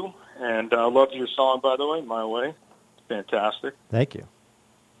to you. And I loved your song, by the way, My Way. Fantastic. Thank you.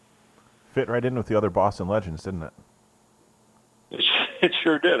 Fit right in with the other Boston legends, didn't it? It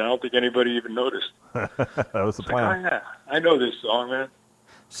sure did. I don't think anybody even noticed. That was the plan. Like, oh, yeah, I know this song, man.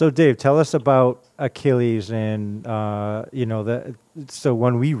 So, Dave, tell us about Achilles and So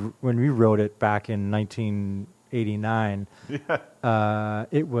when we wrote it back in 1989,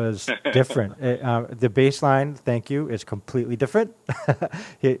 it was different. The bass line, thank you, is completely different,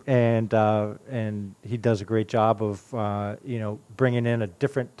 and he does a great job of bringing in a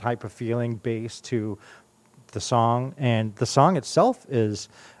different type of feeling bass to the song, and the song itself is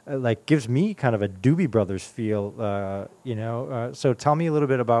gives me kind of a Doobie Brothers feel, so tell me a little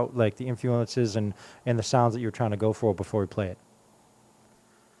bit about like the influences and the sounds that you're trying to go for before we play it.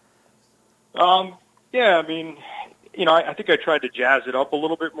 Yeah, I mean, you know, I think I tried to jazz it up a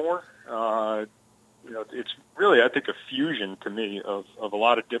little bit more. You know, it's really, I think, a fusion to me of a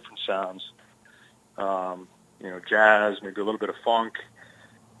lot of different sounds. You know, jazz, maybe a little bit of funk,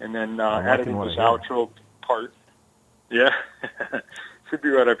 and then added in this outro part. Yeah, should be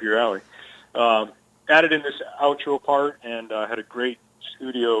right up your alley. Added in this outro part, and had a great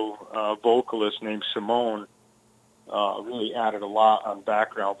studio vocalist named Simone. Really added a lot on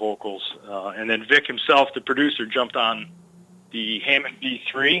background vocals. And then Vic himself, the producer, jumped on the Hammond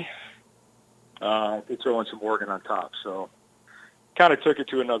B3. They throw in some organ on top. So kind of took it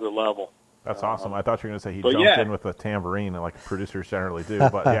to another level. That's awesome. I thought you were going to say he jumped in with a tambourine like producers generally do,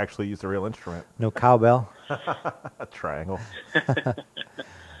 but he actually used a real instrument. No cowbell? A triangle.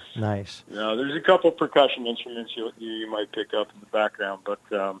 Nice. No, there's a couple percussion instruments you might pick up in the background. But,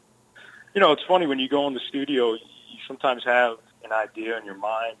 you know, it's funny when you go in the studio, you sometimes have an idea in your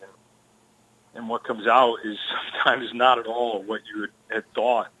mind, and what comes out is sometimes not at all what you had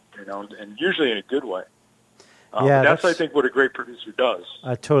thought, you know, and usually in a good way. That's I think, what a great producer does.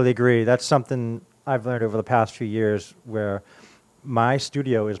 I totally agree. That's something I've learned over the past few years, where my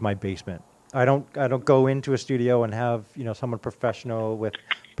studio is my basement. I don't go into a studio and have, you know, someone professional with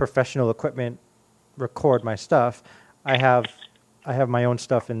professional equipment record my stuff. I have my own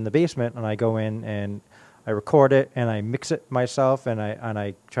stuff in the basement, and I go in and I record it and I mix it myself, and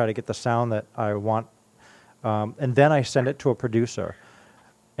I try to get the sound that I want, and then I send it to a producer.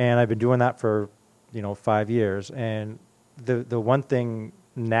 And I've been doing that for 5 years. And the one thing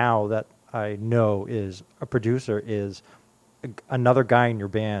now that I know is a producer is another guy in your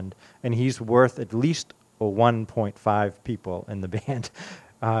band, and he's worth at least 1.5 people in the band.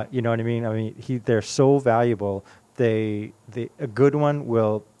 You know what I mean? I mean, they're so valuable. A good one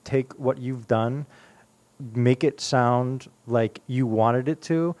will take what you've done, make it sound like you wanted it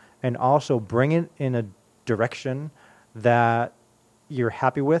to, and also bring it in a direction that you're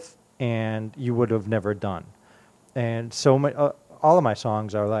happy with and you would have never done. And so much, all of my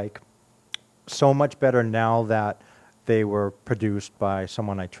songs are like so much better now that they were produced by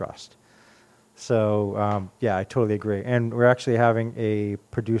someone I trust. So, yeah, I totally agree. And we're actually having a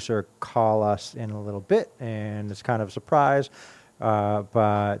producer call us in a little bit, and it's kind of a surprise.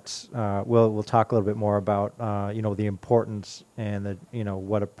 But we'll talk a little bit more about the importance and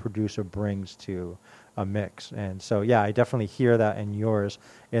what a producer brings to a mix. And so, yeah, I definitely hear that in yours,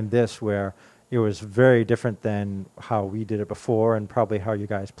 in this, where it was very different than how we did it before, and probably how you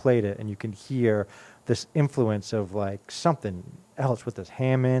guys played it. And you can hear this influence of like something else with this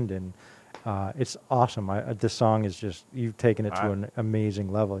Hammond, and it's awesome. This song is just, you've taken it to an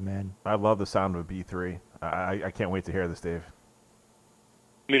amazing level, man. I love the sound of a B3. I can't wait to hear this, Dave.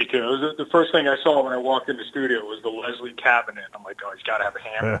 Me too. It was the first thing I saw when I walked in the studio was the Leslie cabinet. I'm like, oh, he's got to have a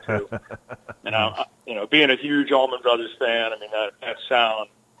Hammond too. And being a huge Allman Brothers fan, I mean, that sound,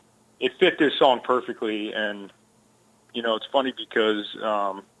 it fit this song perfectly. And it's funny because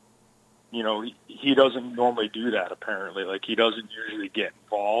he doesn't normally do that. Apparently, like, he doesn't usually get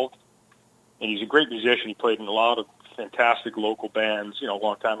involved. And he's a great musician. He played in a lot of fantastic local bands. A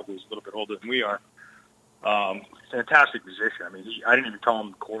long time ago. He's a little bit older than we are. Fantastic musician. I mean, I didn't even tell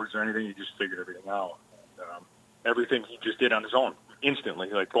him the chords or anything. He just figured everything out. And, everything he just did on his own, instantly,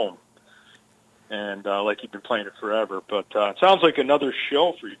 like boom. And like he'd been playing it forever. But it sounds like another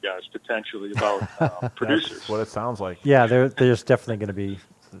show for you guys, potentially, about producers. That's what it sounds like. Yeah, there's definitely going to be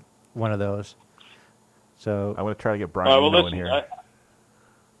one of those. So I'm going to try to get Brian Eno in here.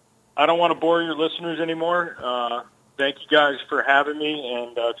 I don't want to bore your listeners anymore. Thank you guys for having me,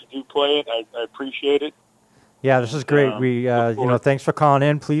 and if you do play it, I appreciate it. Yeah, this is great. We, thanks for calling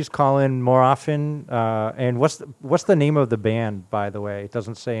in. Please call in more often. And what's the name of the band, by the way? It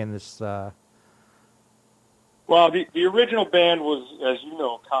doesn't say in this. Well, the original band was, as you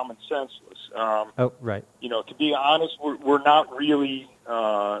know, Common Senseless. Oh, right. To be honest, we're not really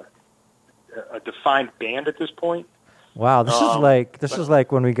a defined band at this point. Wow, this is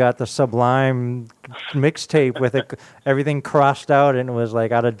like when we got the Sublime mixtape with everything crossed out and it was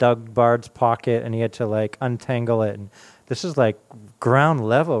like out of Doug Bard's pocket and he had to like untangle it. And this is like ground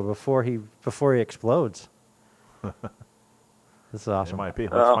level before he explodes. This is awesome. It might be.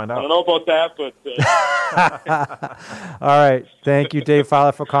 Let's find out. I don't know about that, but all right. Thank you, Dave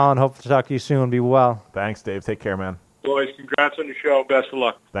Fowler, for calling. Hope to talk to you soon. Be well. Thanks, Dave. Take care, man. Boys, congrats on the show. Best of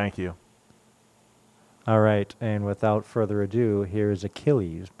luck. Thank you. All right, and without further ado, here is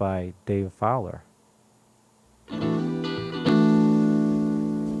Achilles by Dave Fowler.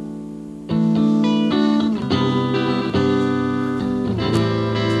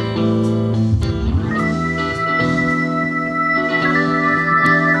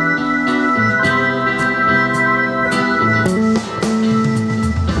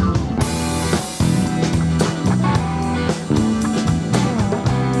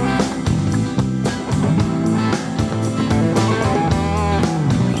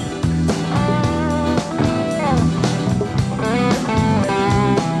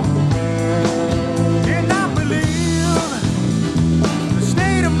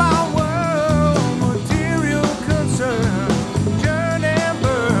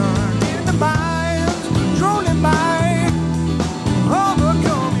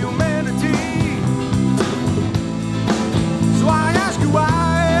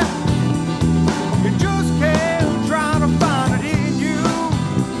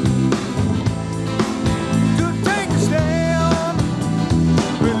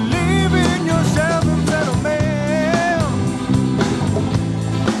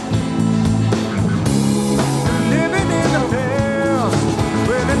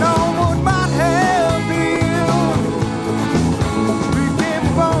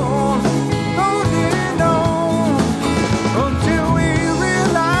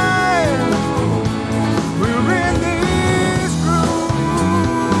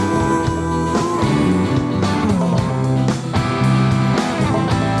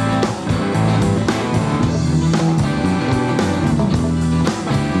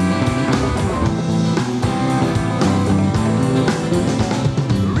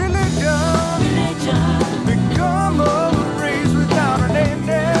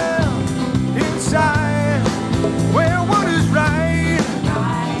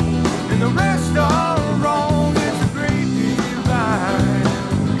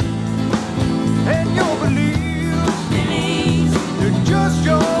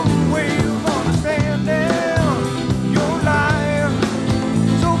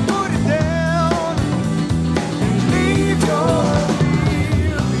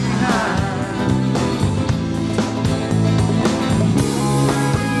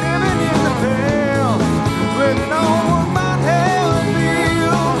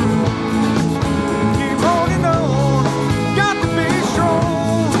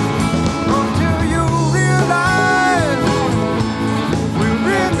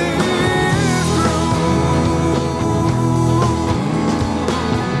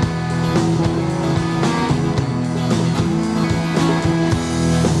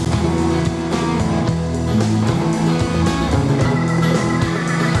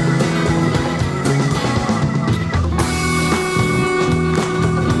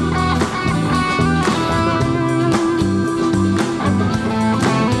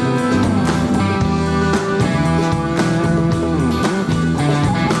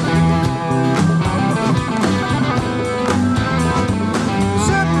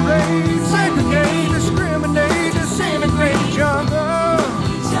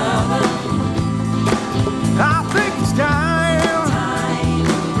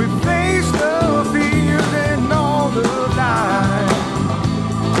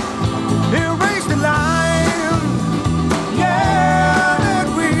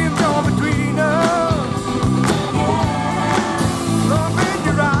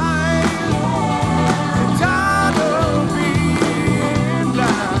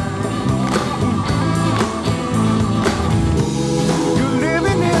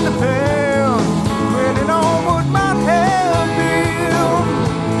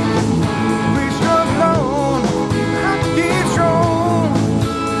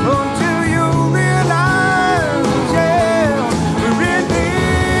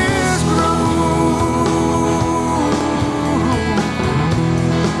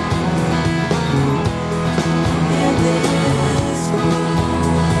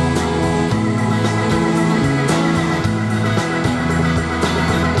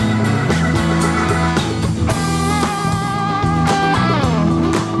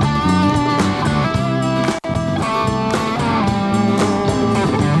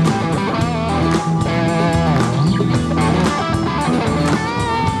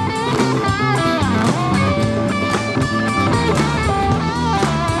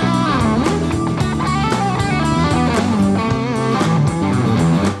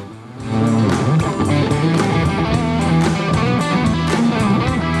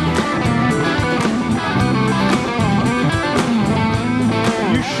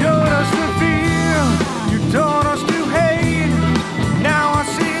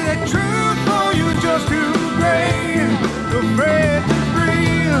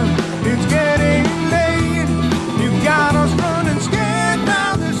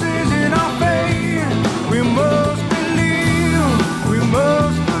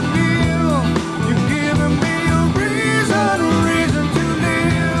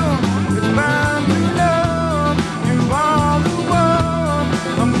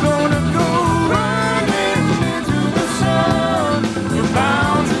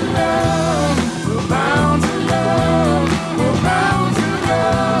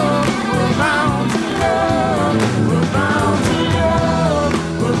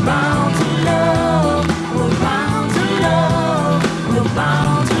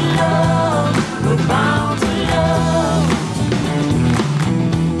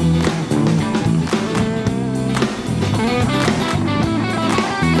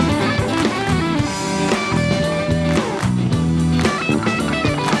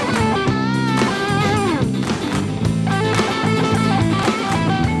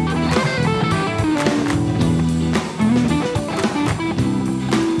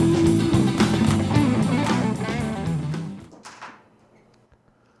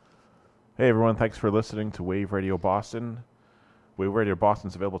 Hey everyone, thanks for listening to Wave Radio Boston. Wave Radio Boston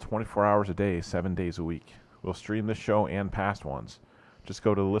is available 24 hours a day, 7 days a week. We'll stream this show and past ones. Just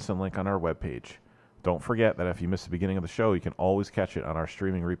go to the listen link on our webpage. Don't forget that if you miss the beginning of the show, you can always catch it on our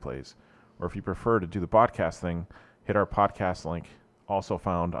streaming replays. Or if you prefer to do the podcast thing, hit our podcast link, also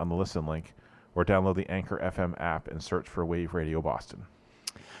found on the listen link, or download the Anchor FM app and search for Wave Radio Boston.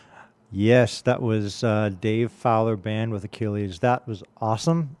 Yes, that was Dave Fowler Band with Achilles. That was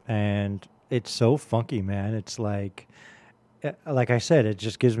awesome, and it's so funky, man. It's like I said, it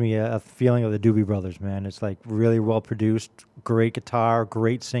just gives me a feeling of the Doobie Brothers, man. It's like really well produced, great guitar,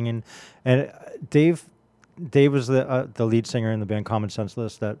 great singing, and Dave was the lead singer in the band Common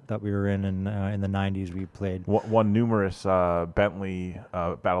Senseless that we were in the 90s. We played Won numerous Bentley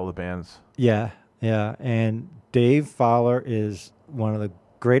Battle of the Bands. Yeah, and Dave Fowler is one of the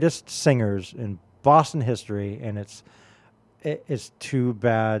greatest singers in Boston history, and it's too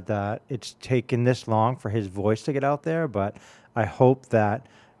bad that it's taken this long for his voice to get out there, but I hope that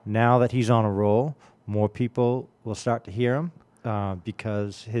now that he's on a roll, more people will start to hear him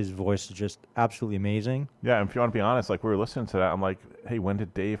because his voice is just absolutely amazing. Yeah, and if you want to be honest, like we were listening to that, I'm like, hey, when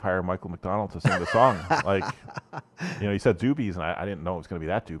did Dave hire Michael McDonald to sing the song? Like, he said doobies, and I didn't know it was going to be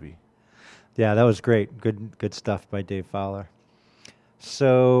that doobie. Yeah, that was great. Good stuff by Dave Fowler.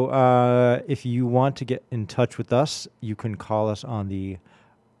 So if you want to get in touch with us, you can call us on the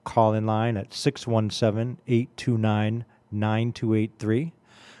call-in line at 617-829-9283.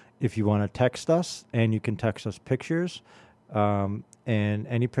 If you want to text us, and you can text us pictures, and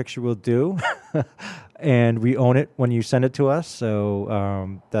any picture will do, and we own it when you send it to us.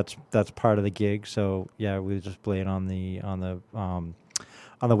 So that's part of the gig. So yeah, we just play it on the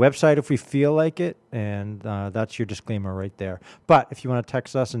website if we feel like it, and that's your disclaimer right there. But if you want to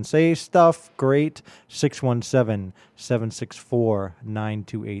text us and say stuff, great,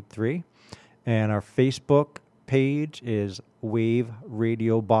 617-764-9283. And our Facebook page is Wave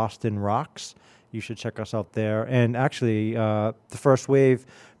Radio Boston Rocks. You should check us out there. And actually, the First Wave,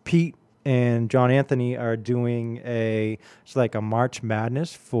 Pete and John Anthony are doing it's like a March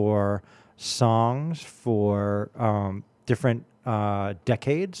Madness for songs for different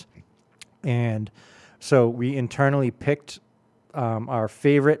decades, and so we internally picked our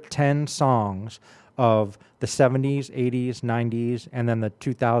favorite 10 songs of the 70s, 80s, 90s, and then the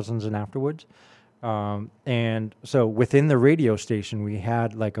 2000s and afterwards. And so within the radio station, we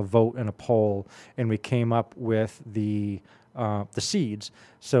had like a vote and a poll, and we came up with the seeds.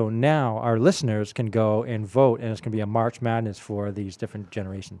 So now our listeners can go and vote, and it's going to be a March Madness for these different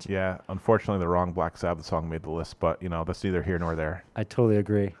generations. Yeah, unfortunately, the wrong Black Sabbath song made the list, but that's neither here nor there. I totally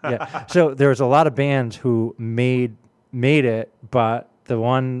agree. Yeah. So there was a lot of bands who made it, but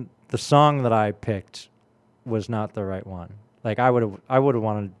the song that I picked was not the right one. Like I would have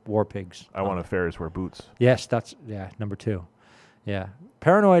wanted War Pigs. I wanted Fairies Wear Boots. Yes, that's number 2. Yeah.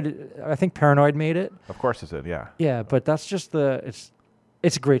 Paranoid, I think Paranoid made it. Of course it did, yeah. Yeah, but that's just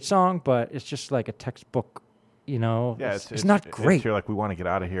it's a great song, but it's just like a textbook, Yeah, it's not great. You're like, we want to get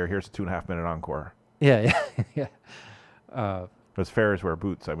out of here. Here's a 2.5-minute encore. Yeah. But Fairies Wear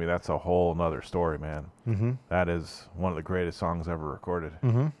Boots, I mean, that's a whole nother story, man. Mm-hmm. That is one of the greatest songs ever recorded.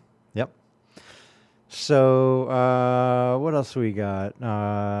 Mm-hmm. Yep. So what else we got?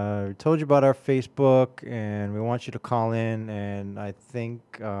 We told you about our Facebook, and we want you to call in, and I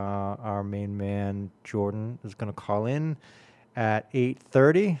think our main man, Jordan, is going to call in at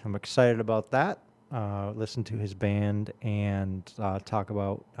 8:30. I'm excited about that. Listen to his band and talk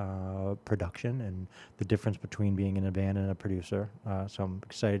about production and the difference between being in a band and a producer. So I'm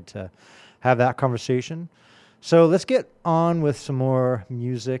excited to have that conversation. So let's get on with some more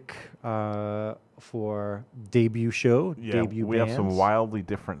music for debut show, debut we bands. have some wildly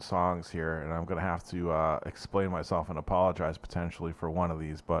different songs here, and I'm going to have to explain myself and apologize potentially for one of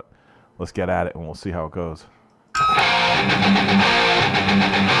these, but let's get at it and we'll see how it goes.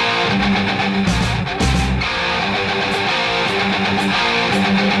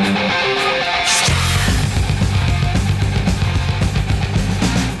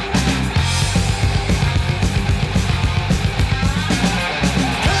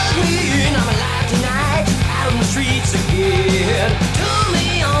 Streets again. Turn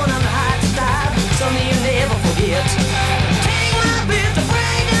me on, I'm hot to stop. Something you never forget. Take my bit to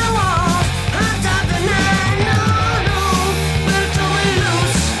break down walls. I'm top the night, no. Better turn me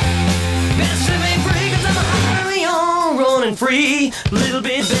loose. Better set me free, 'cause I'm a hungry on, running free. A little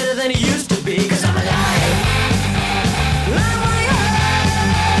bit better than it used to be, 'cause I'm alive. I'm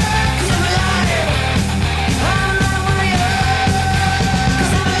alive. 'Cause I'm alive. I'm alive.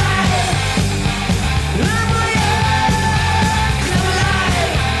 'Cause I'm alive. I'm alive.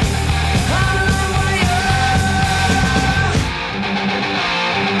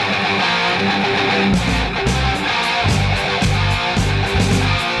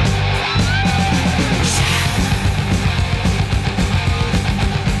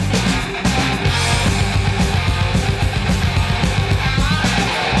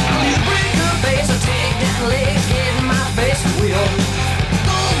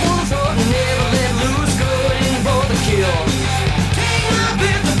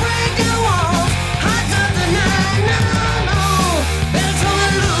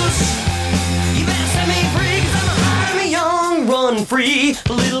 free,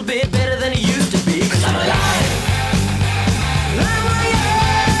 a little bit better than it used to be. 'Cause I'm alive. I'm alive.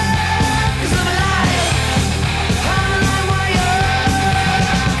 'Cause I'm alive. I'm alive.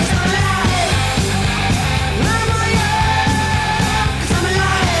 'Cause I'm alive. I'm alive. 'Cause I'm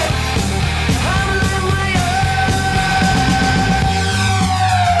alive. I'm alive.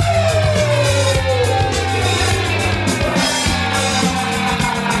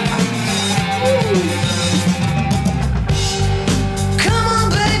 Come on,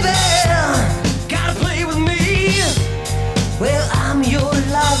 baby, gotta play with me. Well, I'm your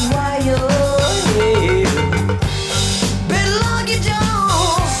live wire. Yeah. Better lock your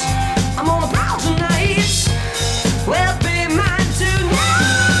doors. I'm on a prowl tonight. Well, be mine tonight.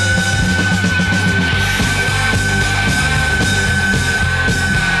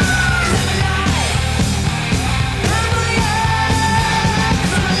 I'm alive.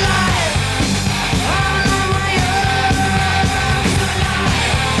 'Cause I'm alive. I'm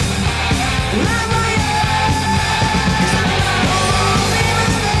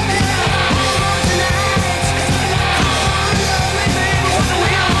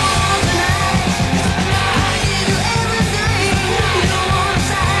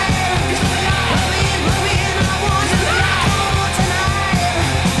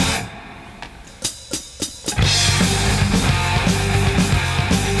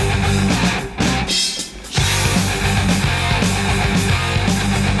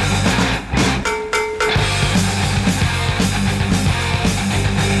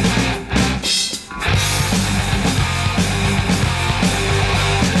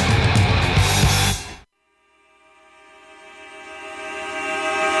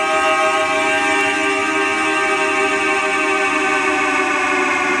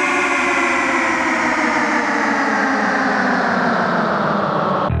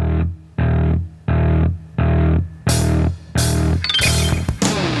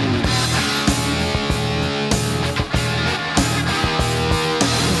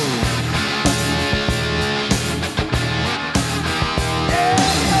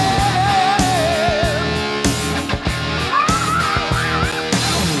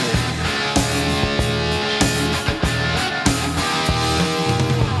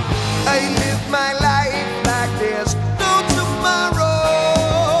I live my life like there's no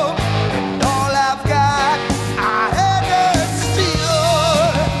tomorrow. And all I've got, I had to steal.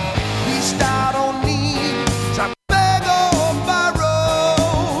 At least I don't need to beg or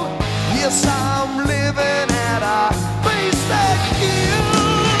borrow. Yes, I'm living at a pace that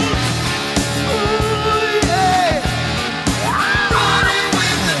kills. Ooh, yeah. Running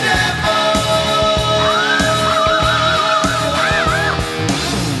with the devil.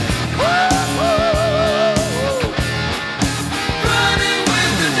 Running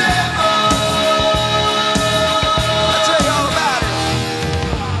with the devil. I'll tell you all about it.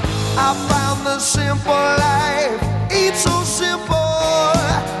 I found the simple life ain't so simple.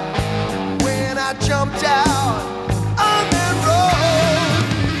 When I jumped out on that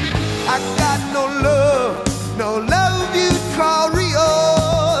road, I got no love you'd call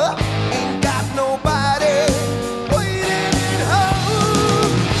real. Ain't got nobody waiting at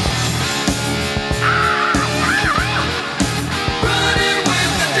home. Running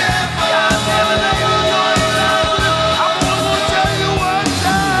with the devil. I'm gonna tell you one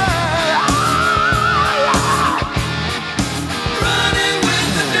time. Running with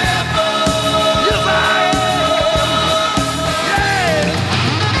the devil. Yes, I am. Yeah.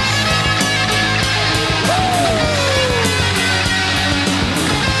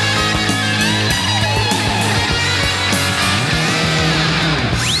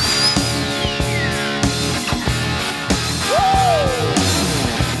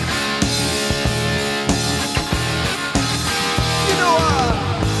 You know,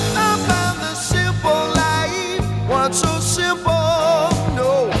 I found the simple life wasn't so simple.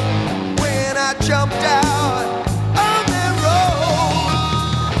 No, when I jumped out on that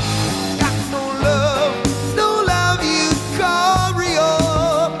road, got no love you'd call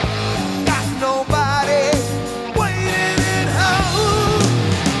real. Got nobody waiting at home.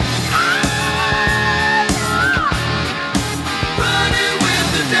 Running with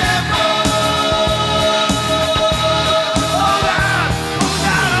the devil. Oh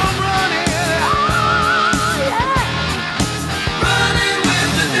God, I'm running. Running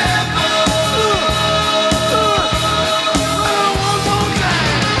with the devil.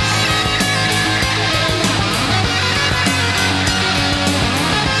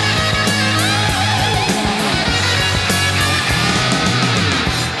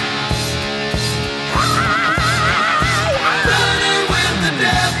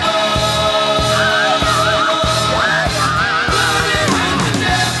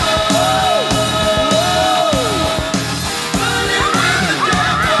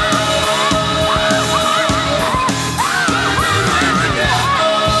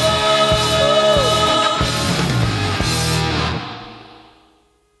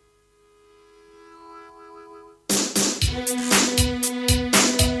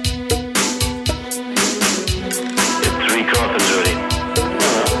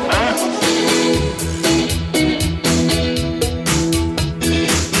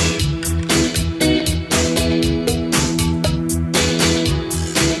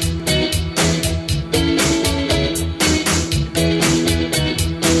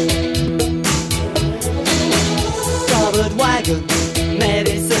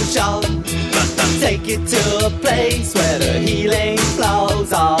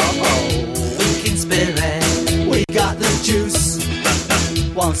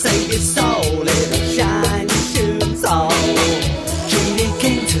 on, save your soul, little shiny shoes. Oh, Genie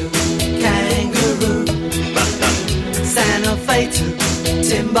King to Kangaroo, Santa Fe to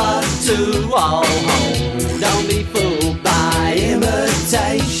Timbuktu. Oh, don't be fooled by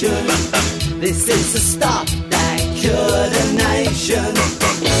imitation. This is the stuff that cured a nation.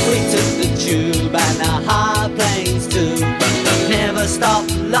 We took the tube and the high planes too. Never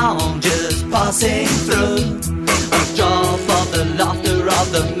stopped long, just passing through. A drop of the laughter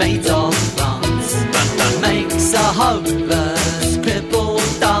of the maids of France makes a hopeless cripple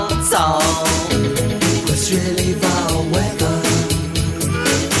dance. Oh, it was really foul weather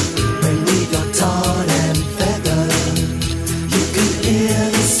when we got tarred and feathered. You could hear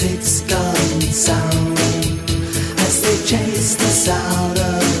the six-gun sound as they chased us out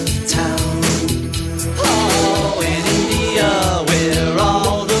of town. Oh, in India we're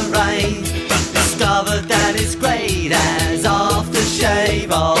all the rage. Discovered that it's great as aftershave.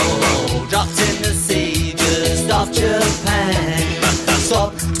 Oh, dropped in the sea just off Japan.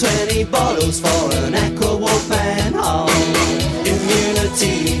 Swapped 20 bottles for an aqua pan. Oh,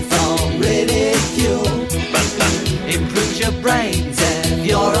 immunity from ridicule improves your brains if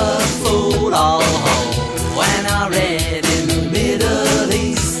you're a fool. Oh, when I read in the Middle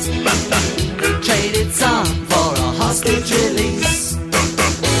East, traded some for a hostage release.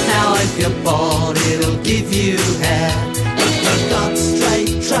 Now if you're bored, it'll give you hair. If you've got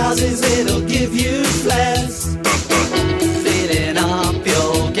straight trousers, it'll give you flares. Feeling up,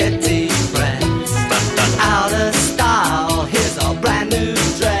 you'll get depressed. Out of style, here's a brand new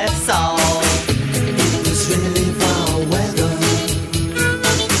dress. Oh, it was really foul weather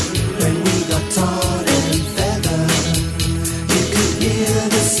when we got tarred and feathered. You could hear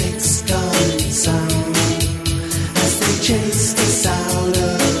the six-gun sound as they chased us out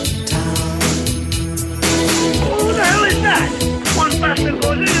of town. Who the hell is that? One bastard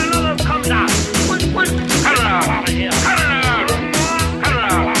goes in and another comes out. What? Cut it out of here. Cut it out. Cut it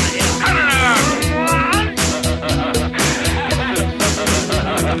out of here. Cut it out.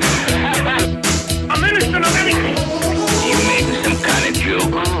 I'm innocent of anything. You making some kind of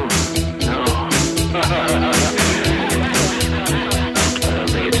joke? No. I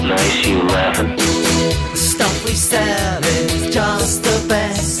think it's nice you laughing. The stuff we sell is just the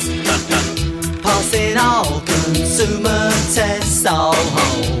best. Passing all consumer tests. Oh,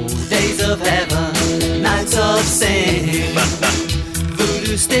 days of heaven, nights of sin.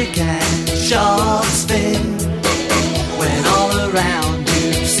 Voodoo stick and shark spin. When all around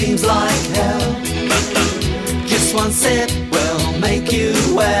you seems like hell, just one sip will make you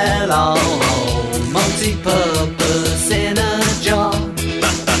well. Oh, multi-purpose in a jar.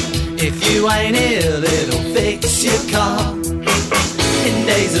 If you ain't ill, it'll fix your car. In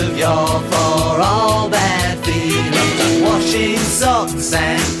days of yore, for all bad feelings, washing socks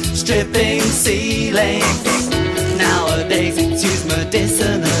and stripping ceilings. Nowadays it's used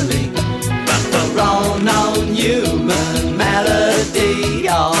medicinally for all known human malady.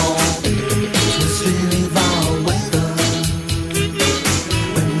 Oh, it was really foul weather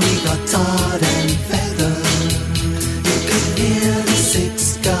when we got tarred and feathered. You could hear the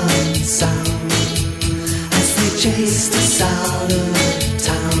six-gun sound as they chased us out of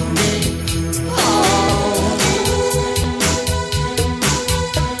town. Oh,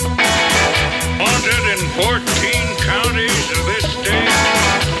 114 counties of this state,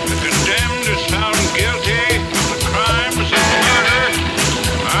 the condemned is found guilty of the crimes of murder,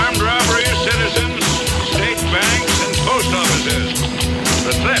 armed robbery of citizens, state banks, and post offices,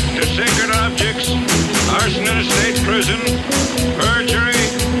 the theft of sacred objects, arson in a state prison, perjury,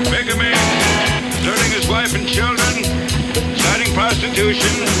 bigamy, deserting his wife and children, inciting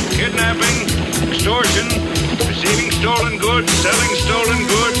prostitution, kidnapping, extortion, receiving stolen goods, selling stolen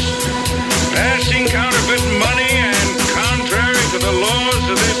goods, passing counterfeit money, and contrary to the laws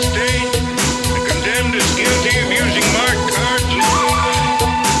of this state, the condemned is guilty of using marked cards.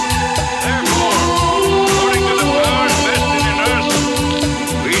 Therefore, according to the powers vested in us,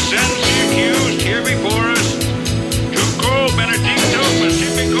 we sentence the accused here before us, Tuco Benedicto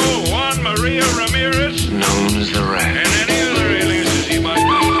Pacifico Juan Maria Ramirez, Known as the Rat. and any other aliases he might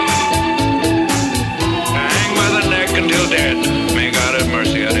know, to hang by the neck until dead. May God have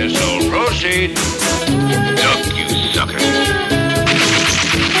mercy on his soul. Proceed. Duck, you sucker.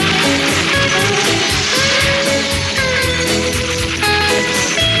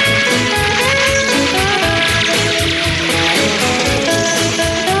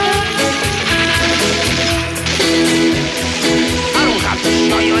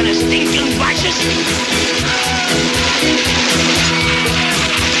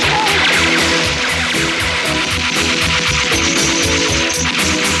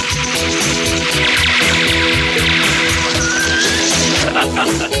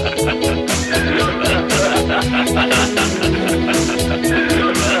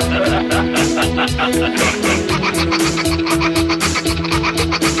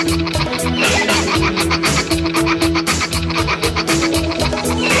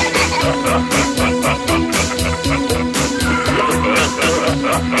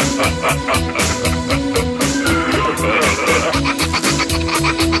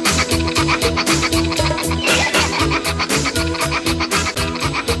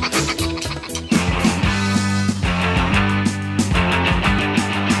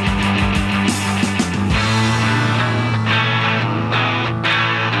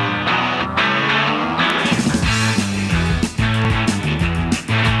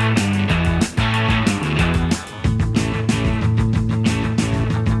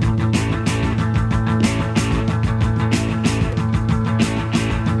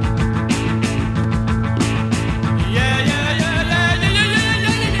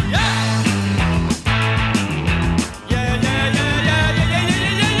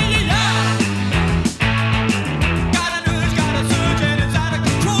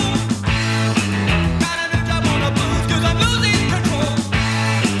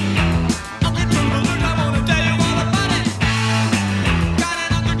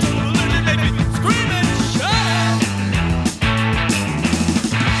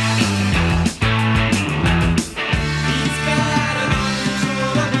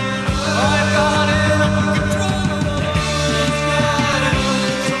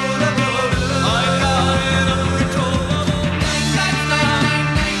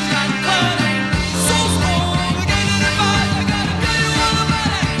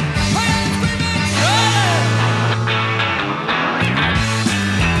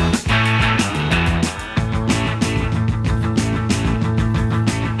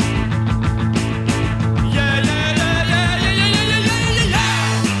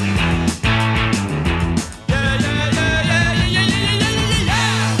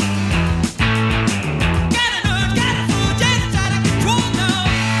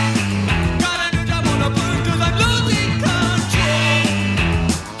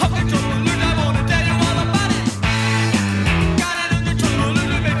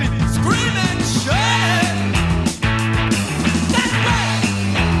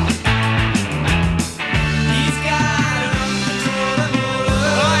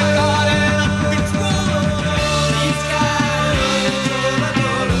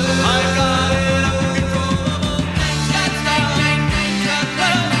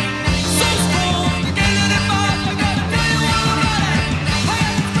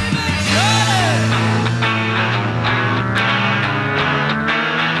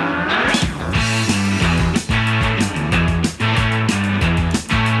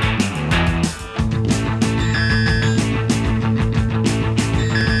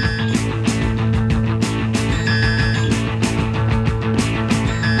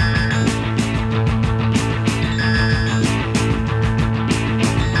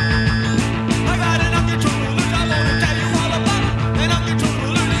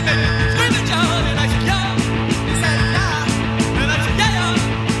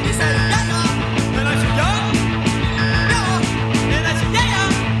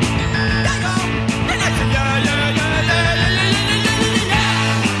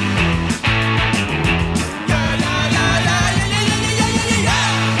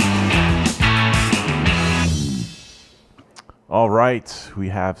 All right, we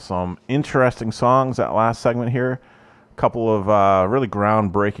have some interesting songs that last segment here. A couple of really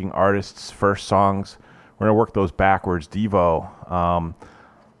groundbreaking artists' first songs. We're going to work those backwards. Devo,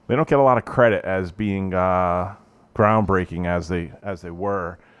 they don't get a lot of credit as being groundbreaking as they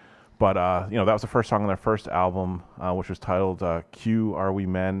were. But, that was the first song on their first album, which was titled Q, Are We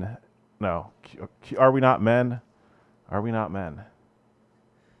Men? No, Q, Are We Not Men? Are We Not Men?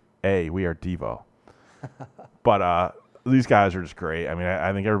 A, We Are Devo. But these guys are just great. I mean,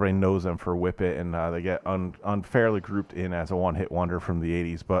 I think everybody knows them for Whip It, and they get unfairly grouped in as a one-hit wonder from the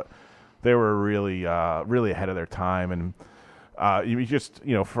 80s. But they were really ahead of their time. And you just,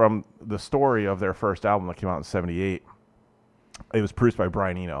 from the story of their first album that came out in 1978, it was produced by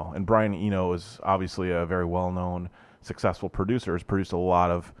Brian Eno. And Brian Eno is obviously a very well-known, successful producer. He's produced a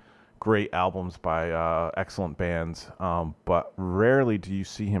lot of great albums by excellent bands, but rarely do you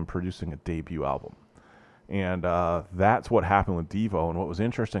see him producing a debut album. And that's what happened with Devo. And what was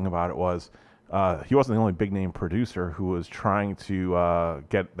interesting about it was he wasn't the only big-name producer who was trying to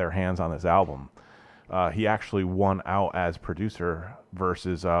get their hands on this album. He actually won out as producer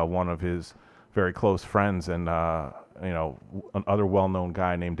versus one of his very close friends and, another well-known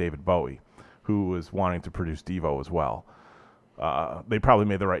guy named David Bowie, who was wanting to produce Devo as well. They probably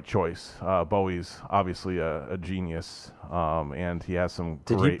made the right choice. Bowie's obviously a genius, and he has some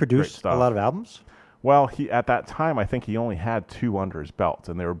Did great, he produce great stuff. a lot of albums? Well, at that time, I think he only had 2 under his belt,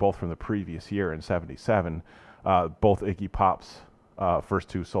 and they were both from the previous year in 1977. Both Iggy Pop's first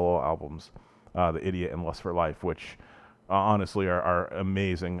 2 solo albums, The Idiot and Lust for Life, which honestly are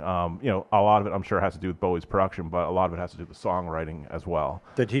amazing. You know, a lot of it I'm sure has to do with Bowie's production, but a lot of it has to do with the songwriting as well.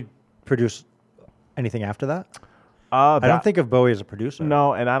 Did he produce anything after that? I don't think of Bowie as a producer.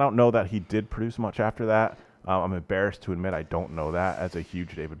 No, and I don't know that he did produce much after that. I'm embarrassed to admit I don't know that as a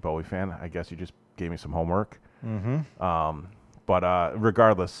huge David Bowie fan. I guess you just gave me some homework. Mm-hmm. But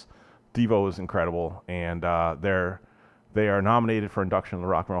regardless, Devo is incredible, and they are nominated for induction in the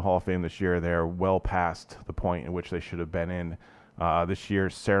Rock and Roll Hall of Fame this year. They're well past the point in which they should have been in. This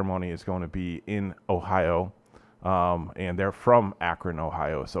year's ceremony is going to be in Ohio, and they're from Akron,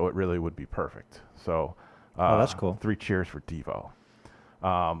 Ohio, so it really would be perfect. So, that's cool. 3 cheers for Devo.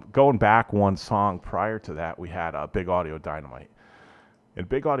 Going back one song prior to that, we had Big Audio Dynamite. And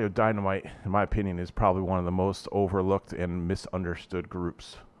Big Audio Dynamite, in my opinion, is probably one of the most overlooked and misunderstood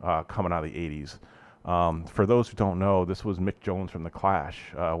groups coming out of the 80s. For those who don't know, this was Mick Jones from The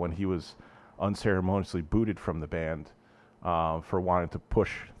Clash when he was unceremoniously booted from the band for wanting to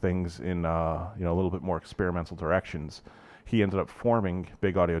push things in a little bit more experimental directions. He ended up forming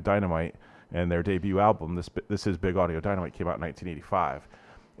Big Audio Dynamite, and their debut album, This Is Big Audio Dynamite, came out in 1985.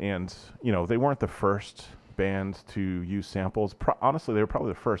 And, they weren't the first band to use samples. Honestly, they were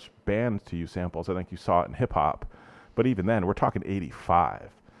probably the first band to use samples. I think you saw it in hip-hop. But even then, we're talking 85.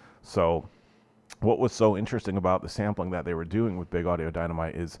 So what was so interesting about the sampling that they were doing with Big Audio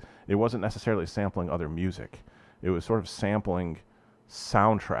Dynamite is it wasn't necessarily sampling other music. It was sort of sampling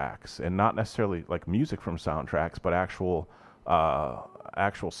soundtracks, and not necessarily like music from soundtracks, but actual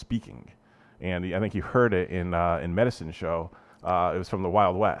speaking. And I think you heard it in Medicine Show. It was from the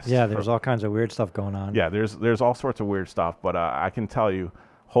Wild West. Yeah, there's all kinds of weird stuff going on. Yeah, there's all sorts of weird stuff, but I can tell you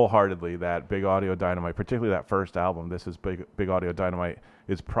wholeheartedly that Big Audio Dynamite, particularly that first album, This Is Big Audio Dynamite,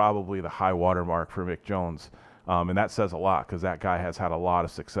 is probably the high watermark for Mick Jones. And that says a lot, because that guy has had a lot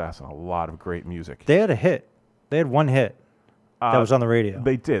of success and a lot of great music. They had a hit. They had one hit that was on the radio.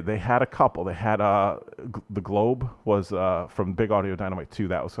 They did. They had a couple. They had The Globe was from Big Audio Dynamite 2.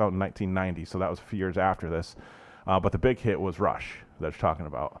 That was out in 1990, so that was a few years after this. But the big hit was Rush that you're talking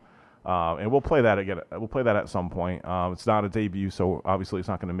about. And we'll play that again. We'll play that at some point. It's not a debut, so obviously it's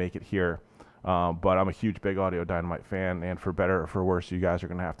not going to make it here. But I'm a huge Big Audio Dynamite fan, and for better or for worse, you guys are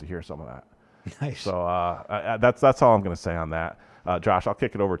going to have to hear some of that. Nice. So that's all I'm going to say on that. Josh, I'll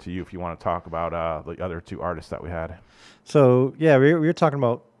kick it over to you if you want to talk about the other 2 artists that we had. So, yeah, we were talking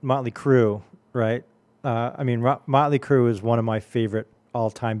about Motley Crue, right? Motley Crue is one of my favorite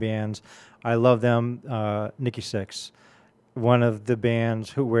all-time bands. I love them. Nikki Sixx, one of the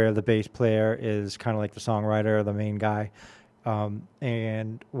bands where the bass player is kind of like the songwriter, the main guy.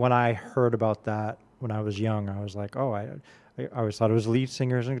 And when I heard about that when I was young, I was like, oh, I always thought it was lead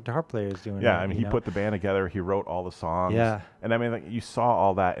singers and guitar players doing it. Yeah, he put the band together. He wrote all the songs. Yeah. And you saw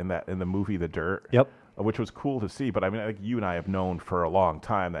all that in the movie The Dirt. Yep. Which was cool to see. But I think you and I have known for a long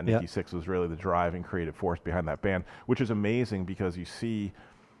time that Nikki Sixx was really the driving creative force behind that band, which is amazing because you see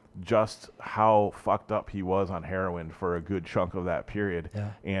just how fucked up he was on heroin for a good chunk of that period,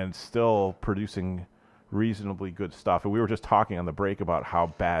 and still producing reasonably good stuff. And we were just talking on the break about how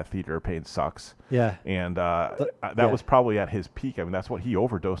bad Theater of Pain sucks. Yeah. And that was probably at his peak. That's what he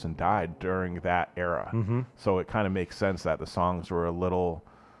overdosed and died during that era. Mm-hmm. So it kind of makes sense that the songs were a little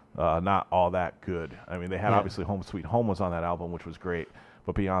not all that good. They had obviously Home Sweet Home was on that album, which was great.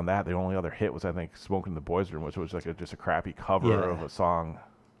 But beyond that, the only other hit was, I think, Smoking in the Boys' Room, which was like just a crappy cover of a song.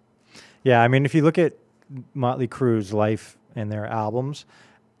 Yeah, if you look at Motley Crue's life and their albums,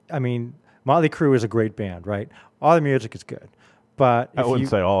 Motley Crue is a great band, right? All the music is good, but I wouldn't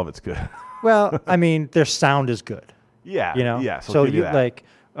say all of it's good. Well, their sound is good. Yeah, yeah. So you like,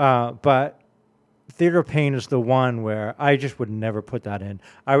 but Theater of Pain is the one where I just would never put that in.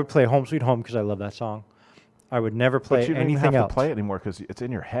 I would play Home Sweet Home because I love that song. I would never play anything else. But you don't have to play it anymore because it's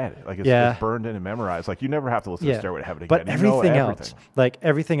in your head. It's burned in and memorized. You never have to listen to Stairway to Heaven again. But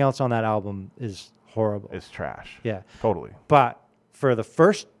everything else on that album is horrible. It's trash. Yeah. Totally. But for the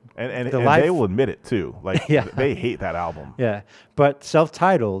first... And they will admit it, too. They hate that album. Yeah. But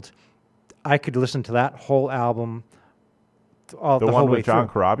self-titled, I could listen to that whole album the one with John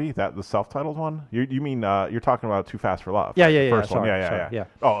Corabi, the self-titled one? You mean you're talking about Too Fast for Love? Yeah, right? yeah, the first yeah. one. Sorry, Yeah.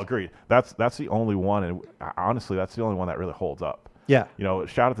 Oh, agreed. That's the only one, and honestly, that's the only one that really holds up. Yeah.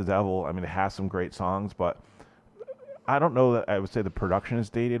 Shout at the Devil. It has some great songs, but I don't know that I would say the production is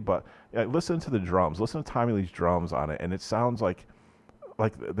dated. But listen to the drums. Listen to Tommy Lee's drums on it, and it sounds like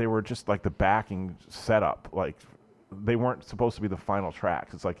they were just like the backing setup. They weren't supposed to be the final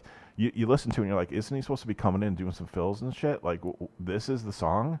tracks. It's like you listen to it and you're like, isn't he supposed to be coming in and doing some fills and shit? This is the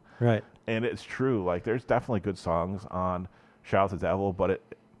song? Right. And it's true. There's definitely good songs on Shout at the Devil, but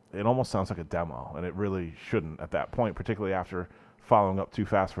it almost sounds like a demo, and it really shouldn't at that point, particularly after following up Too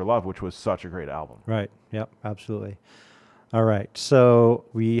Fast for Love, which was such a great album. Right. Yep. Absolutely. All right. So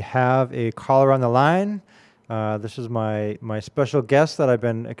we have a caller on the line. This is my special guest that I've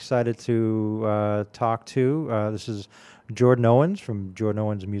been excited to talk to. This is Jordan Owens from Jordan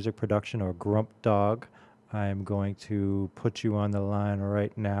Owens Music Production, or Grump Dog. I'm going to put you on the line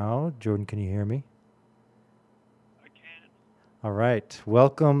right now. Jordan, can you hear me? I can. All right.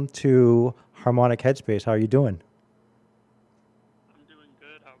 Welcome to Harmonic Headspace. How are you doing? I'm doing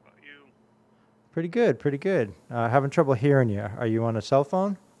good. How about you? Pretty good, pretty good. Having trouble hearing you. Are you on a cell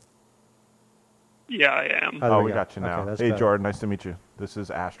phone? Yeah, I am. Oh, we got you now. Okay, hey, better. Jordan, nice to meet you. This is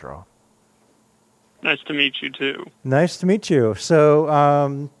Astro. Nice to meet you, too. Nice to meet you.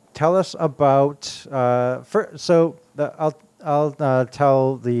 So, tell us about. I'll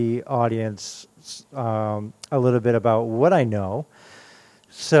tell the audience a little bit about what I know.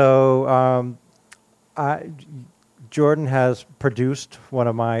 So, Jordan has produced one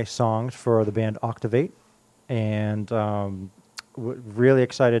of my songs for the band Octavate, and really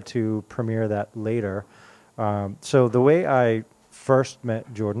excited to premiere that later. So the way I first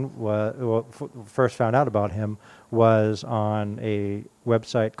met Jordan, first found out about him, was on a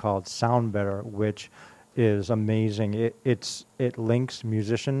website called Sound Better, which is amazing. It links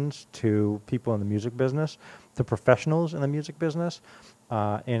musicians to people in the music business, to professionals in the music business,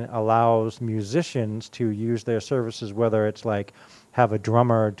 and allows musicians to use their services, whether it's like have a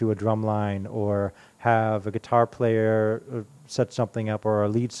drummer do a drum line, or have a guitar player set something up, or a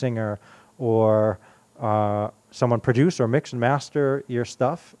lead singer, or someone produce or mix and master your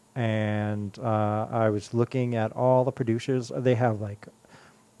stuff. And I was looking at all the producers. They have like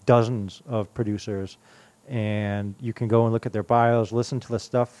dozens of producers, and you can go and look at their bios, listen to the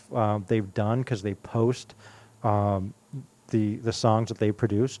stuff they've done, because they post the songs that they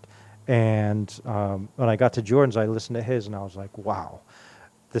produced. And when I got to Jordan's, I listened to his, and I was like, wow,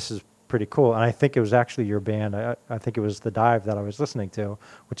 this is pretty cool. And I think it was actually your band. I think it was The Dive that I was listening to,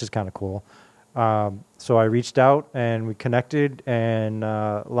 which is kind of cool. So I reached out and we connected, and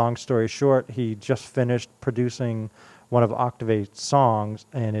long story short, he just finished producing one of Octavate's songs,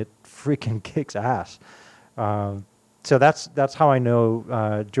 and it freaking kicks ass. So that's how I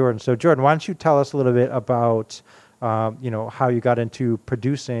know Jordan. So Jordan, why don't you tell us a little bit about how you got into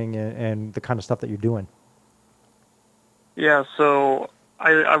producing and the kind of stuff that you're doing? Yeah, so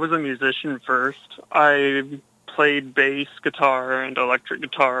I was a musician first. I played bass guitar and electric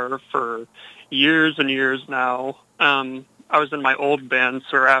guitar for years and years now. I was in my old band,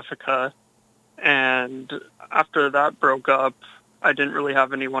 Seraphica, and after that broke up, I didn't really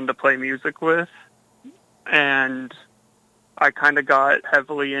have anyone to play music with, and I kind of got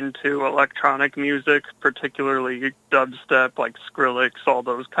heavily into electronic music, particularly dubstep, like Skrillex, all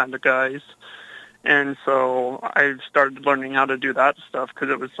those kind of guys. And so I started learning how to do that stuff because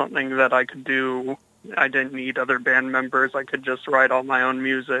it was something that I could do. I didn't need other band members. I could just write all my own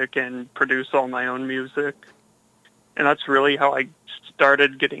music and produce all my own music. And that's really how I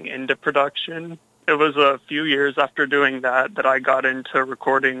started getting into production. It was a few years after doing that I got into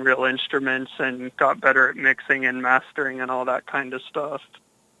recording real instruments and got better at mixing and mastering and all that kind of stuff.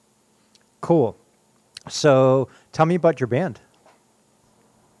 Cool. So tell me about your band.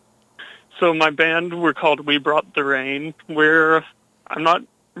 So my band, we're called We Brought the Rain. I'm not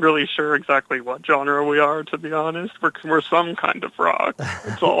really sure exactly what genre we are, to be honest. We're some kind of rock.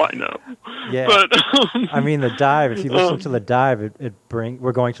 That's all I know. Yeah. But I mean, The Dive, if you listen to The Dive,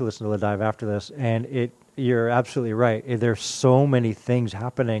 we're going to listen to The Dive after this, and you're absolutely right. There's so many things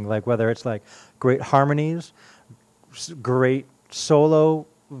happening, like whether it's like great harmonies, great solo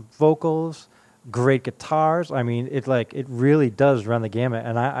vocals, great guitars. I mean, it really does run the gamut,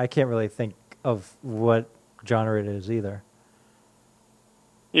 and I can't really think of what genre it is either.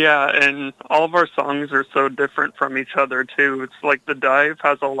 yeah, and all of our songs are so different from each other, too. It's like The Dive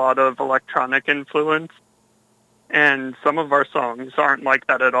has a lot of electronic influence, and some of our songs aren't like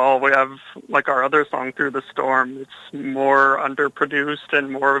that at all. We have, like our other song, Through the Storm, it's more underproduced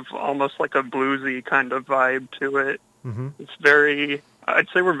and more of almost like a bluesy kind of vibe to it. Mm-hmm. I'd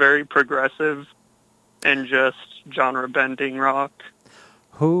say we're very progressive and just genre-bending rock.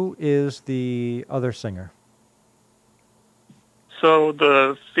 Who is the other singer? So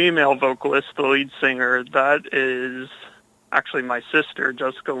the female vocalist, the lead singer, that is actually my sister,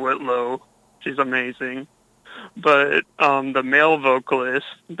 Jessica Whitlow. She's amazing. But the male vocalist,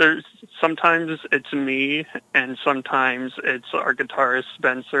 sometimes it's me, and sometimes it's our guitarist,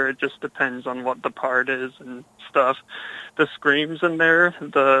 Spencer. It just depends on what the part is and stuff. The screams in there,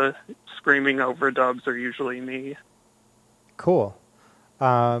 the screaming overdubs are usually me. Cool.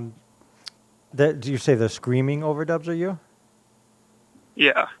 Do you say the screaming overdubs are you?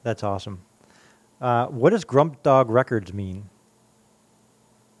 Yeah. That's awesome. What does Grump Dog Records mean?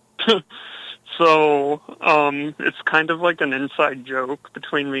 So, it's kind of like an inside joke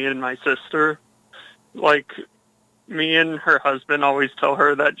between me and my sister. Like, me and her husband always tell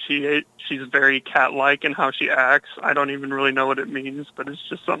her that she's very cat-like in how she acts. I don't even really know what it means, but it's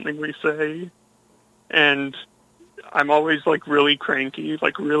just something we say. And I'm always, like, really cranky,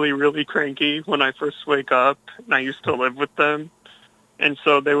 like really, really cranky when I first wake up, and I used to live with them. And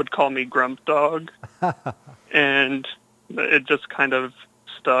so they would call me Grump Dog. And it just kind of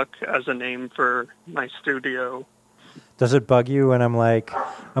stuck as a name for my studio. Does it bug you when I'm like,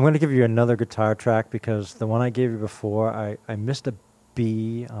 I'm going to give you another guitar track because the one I gave you before, I missed a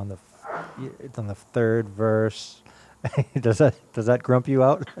B on the third verse. Does that grump you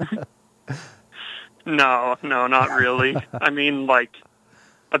out? No, not really. I mean, like,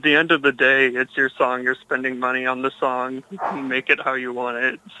 at the end of the day, it's your song. You're spending money on the song. You make it how you want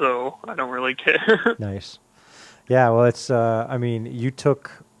it, so I don't really care. Nice. Yeah, well, it's, I mean, you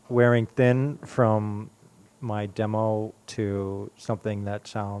took Wearing Thin from my demo to something that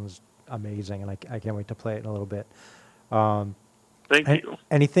sounds amazing, and I can't wait to play it in a little bit. Thank you.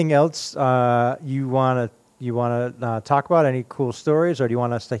 Anything else you want to talk about? Any cool stories, or do you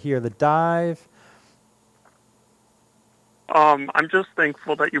want us to hear the dive? I'm just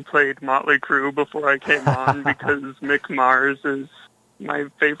thankful that you played Motley Crue before I came on because Mick Mars is my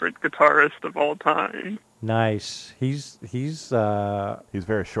favorite guitarist of all time. Nice. He's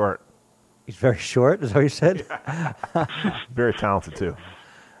very short. He's very short, is that what you said? Very talented too.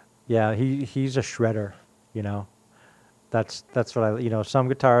 Yeah, he's a shredder, you know. That's what some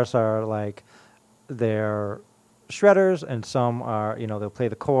guitarists are like, they're shredders, and some are, they'll play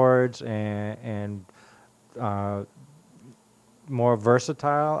the chords and more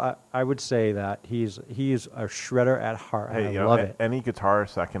versatile. I would say that he's a shredder at heart. Hey, I love it. Any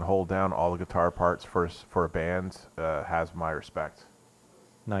guitarist that can hold down all the guitar parts for a band has my respect.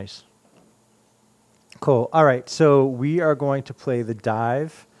 Nice. Cool. All right, so we are going to play the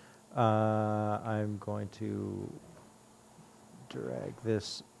dive. I'm going to drag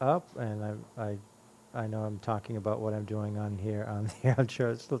this up, and I know I'm talking about what I'm doing on here. I'm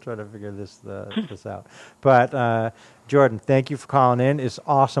sure I'm still trying to figure this out. But Jordan, thank you for calling in. It's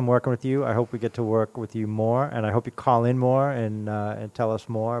awesome working with you. I hope we get to work with you more, and I hope you call in more and tell us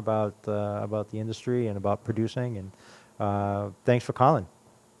more about the industry and about producing. And thanks for calling.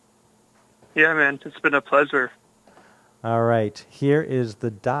 Yeah, man, it's been a pleasure. All right, here is The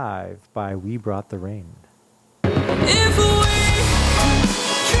Dive by We Brought the Rain. If we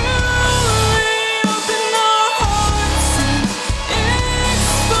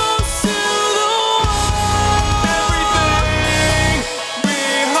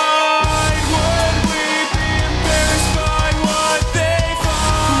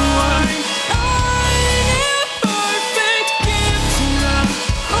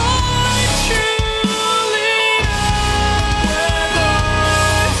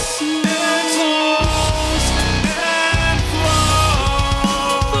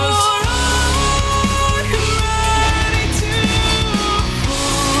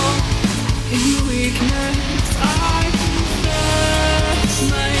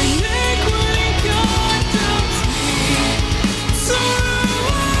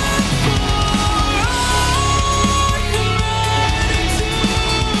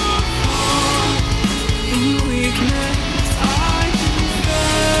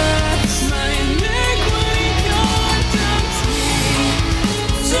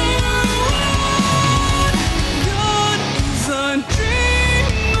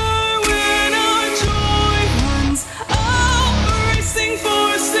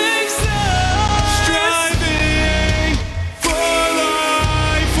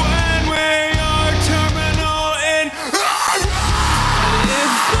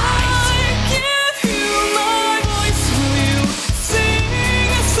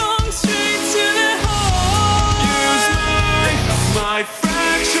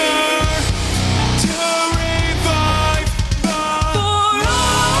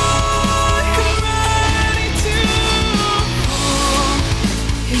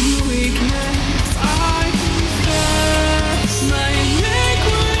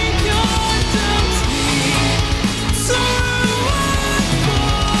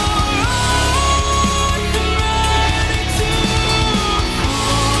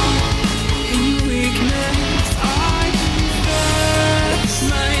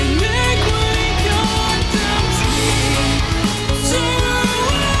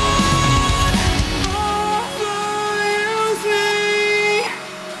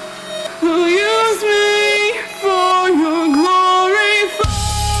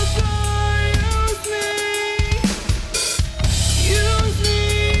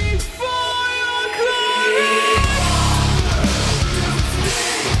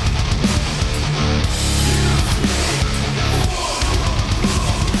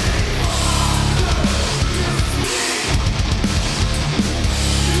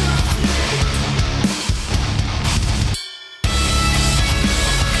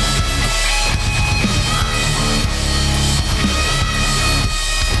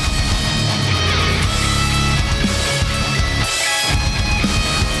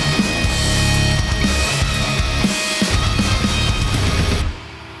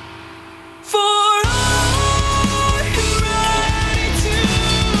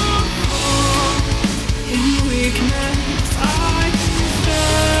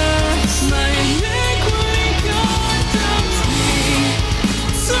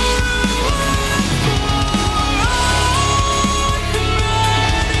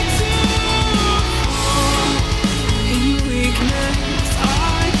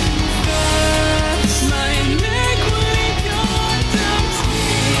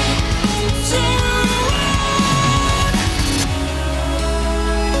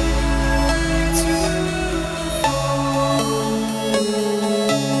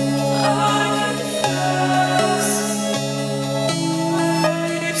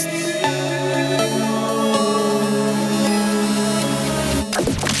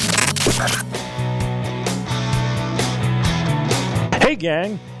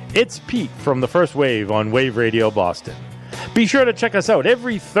gang, it's Pete from the First Wave on Wave Radio Boston. Be sure to check us out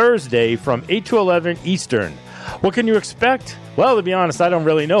every Thursday from 8 to 11 Eastern. What can you expect? Well, to be honest, I don't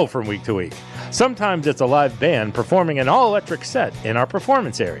really know from week to week. Sometimes it's a live band performing an all-electric set in our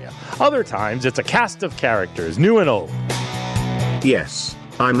performance area. Other times it's a cast of characters, new and old. Yes,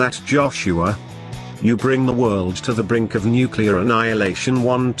 I'm that Joshua. You bring the world to the brink of nuclear annihilation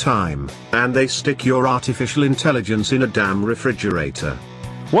one time, and they stick your artificial intelligence in a damn refrigerator.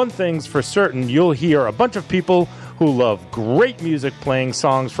 One thing's for certain, you'll hear a bunch of people who love great music playing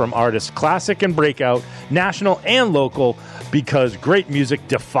songs from artists classic and breakout, national and local, because great music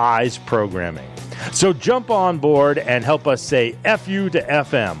defies programming. So jump on board and help us say F you to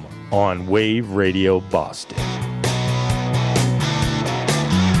FM on Wave Radio Boston.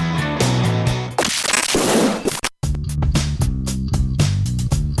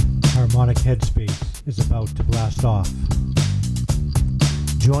 Harmonic Headspace is about to blast off.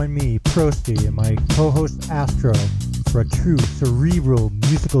 Join me, Prosty, and my co-host Astro for a true cerebral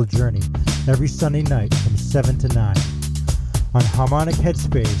musical journey every Sunday night from 7 to 9. On Harmonic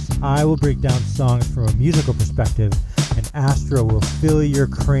Headspace, I will break down songs from a musical perspective, and Astro will fill your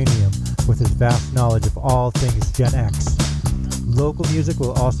cranium with his vast knowledge of all things Gen X. Local music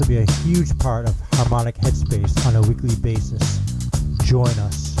will also be a huge part of Harmonic Headspace on a weekly basis. Join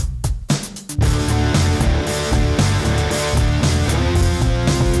us.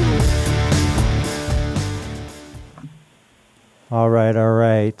 All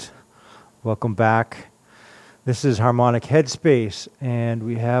right. Welcome back. This is Harmonic Headspace, and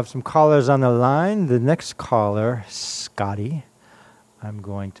we have some callers on the line. The next caller, Scotty, I'm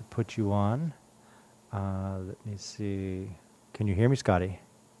going to put you on. Let me see. Can you hear me, Scotty?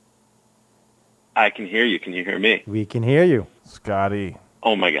 I can hear you. Can you hear me? We can hear you. Scotty.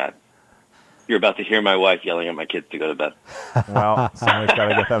 Oh, my God. You're about to hear my wife yelling at my kids to go to bed. Well, somebody's got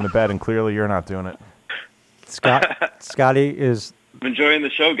to get them to bed, and clearly you're not doing it. Scotty is... I'm enjoying the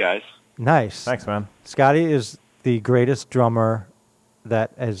show, guys. Nice. Thanks, man. Scotty is the greatest drummer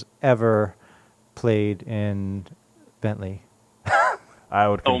that has ever played in Bentley. I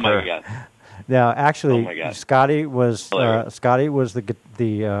would concur. Oh, my God. Now, actually, Scotty was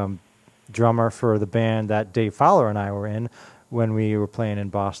the drummer for the band that Dave Fowler and I were in when we were playing in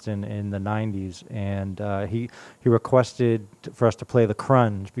Boston in the 90s. And he requested for us to play the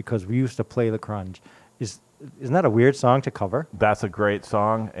Crunge because we used to play the Crunge. Isn't that a weird song to cover? That's a great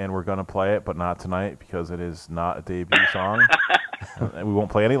song, and we're going to play it, but not tonight because it is not a debut song. And we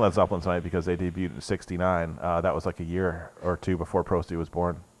won't play any Led Zeppelin tonight because they debuted in '69. That was like a year or two before Prosty was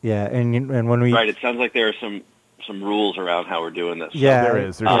born. Yeah, and when we... Right, it sounds like there are some rules around how we're doing this. Yeah, there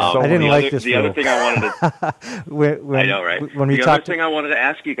is. There's just so I didn't like this The rule. other thing I wanted to... I know, right? The other thing I wanted to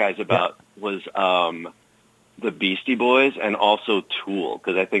ask you guys about was... the Beastie Boys and also Tool,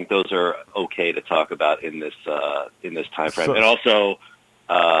 because I think those are okay to talk about in this time frame. And also,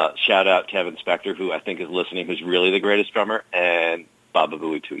 shout out Kevin Spector, who I think is listening, who's really the greatest drummer, and Baba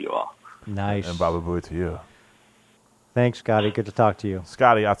Booey to you all. Nice. And Baba Booey to you. Thanks, Scotty. Good to talk to you.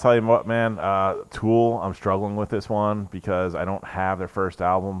 Scotty, I'll tell you what, man. Tool, I'm struggling with this one because I don't have their first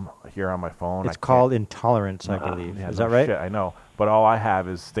album here on my phone. It's called Intolerance, I believe. Yeah, is that right? Shit, I know. But all I have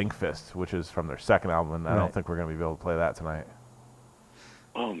is Stinkfist, which is from their second album, and I don't think we're going to be able to play that tonight.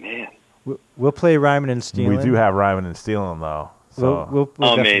 Oh, man. We'll play Rhymin' and Stealin'. We do have Rhymin' and Stealin', though. So we'll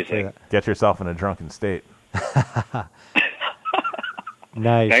amazing. Get yourself in a drunken state.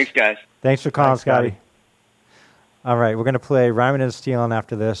 Nice. Thanks, guys. Thanks for calling, Scotty. All right, we're going to play Rhymin' and Stealin'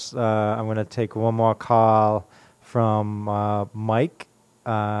 after this. I'm going to take one more call from Mike,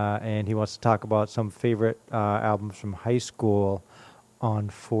 and he wants to talk about some favorite albums from high school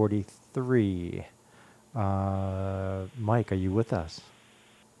on 43. Mike, are you with us?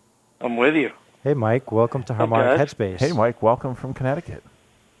 I'm with you. Hey, Mike. Welcome to Harmonic Headspace. Hey, Mike. Welcome from Connecticut.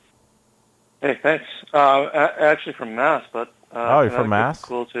 Hey, thanks. Actually from Mass, but... you're from Mass?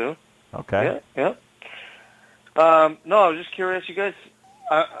 Cool, too. Okay. Yeah. No, I was just curious. You guys,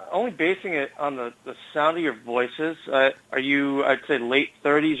 only basing it on the sound of your voices, are you, I'd say, late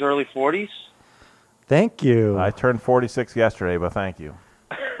 30s, early 40s? Thank you. I turned 46 yesterday, but thank you.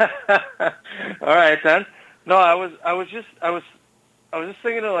 All right, then. No, I was just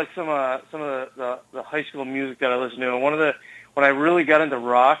thinking of like some of the high school music that I listened to, and when I really got into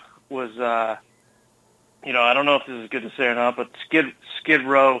rock was, I don't know if this is good to say or not, but Skid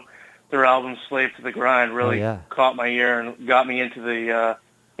Row, their album "Slave to the Grind" really caught my ear and got me into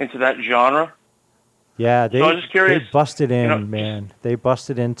that genre. Yeah, so I was just curious, they busted in, man. They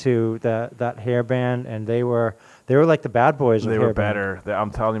busted into that hair band, and they were like the bad boys. They were better.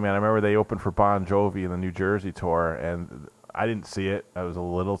 I'm telling you, man. I remember they opened for Bon Jovi in the New Jersey tour, and I didn't see it. I was a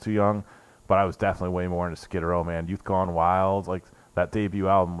little too young, but I was definitely way more into Skid Row, man. Youth Gone Wild, like that debut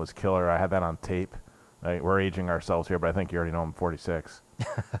album was killer. I had that on tape. We're aging ourselves here, but I think you already know I'm 46.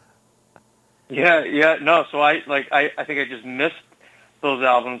 Yeah, no. So I think I just missed those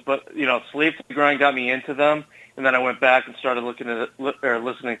albums, but Slave to the Grind got me into them, and then I went back and started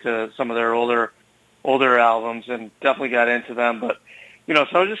listening to some of their older albums, and definitely got into them. But so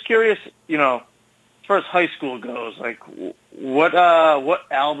I was just curious, as far as high school goes, like what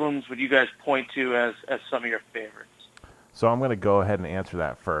albums would you guys point to as some of your favorites? So I'm going to go ahead and answer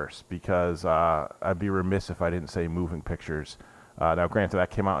that first because I'd be remiss if I didn't say Moving Pictures. Now, granted, that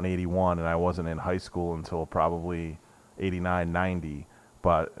came out in 81, and I wasn't in high school until probably 89, 90.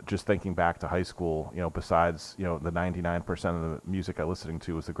 But just thinking back to high school, besides, the 99% of the music I listening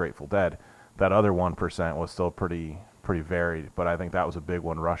to was the Grateful Dead, that other 1% was still pretty varied. But I think that was a big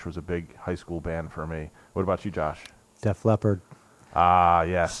one. Rush was a big high school band for me. What about you, Josh? Def Leppard. Ah,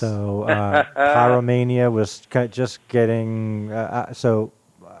 yes. So Pyromania was just getting.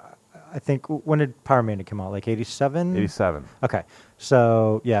 I think, when did Pyromania come out? Like 87? 87. Okay.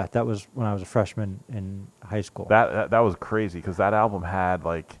 So, yeah, that was when I was a freshman in high school. That was crazy because that album had,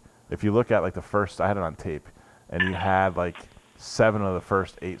 like, if you look at, like, the first, I had it on tape, and you had, like, 7 of the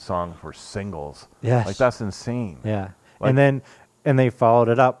first 8 songs were singles. Yes. Like, that's insane. Yeah. Like, and they followed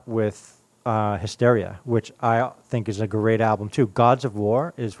it up with Hysteria, which I think is a great album too. Gods of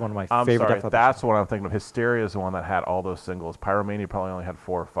War is one of my favorite. I'm sorry, that's what I'm thinking of. Hysteria is the one that had all those singles. Pyromania probably only had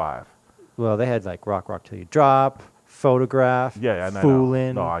 4 or 5. Well, they had like Rock Till You Drop, Photograph,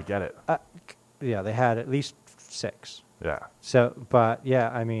 Foolin'. No, I get it. Yeah, they had at least 6. Yeah. So, but yeah,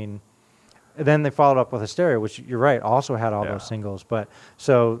 I mean, then they followed up with Hysteria, which you're right, also had all those singles. But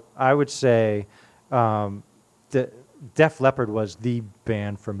so I would say Def Leppard was the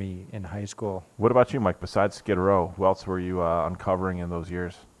band for me in high school. What about you, Mike? Besides Skid Row, who else were you uncovering in those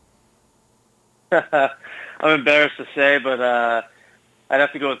years? I'm embarrassed to say, but I'd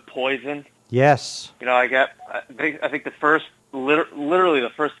have to go with Poison. Yes. I think the first, literally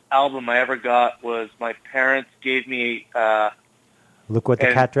the first album I ever got was my parents gave me. Look What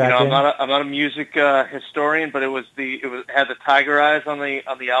the Cat Dragged In. I'm not a music historian, but it had the tiger eyes on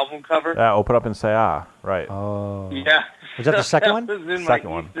the album cover. Yeah, Open Up and Say Ah, right. Oh. Yeah. Was that the second one? That was in second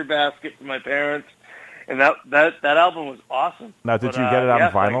my one. Easter basket for my parents, and that album was awesome. Now, did you get it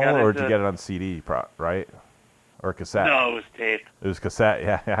on vinyl or did you get it on CD, right? Or cassette? No, it was tape. It was cassette.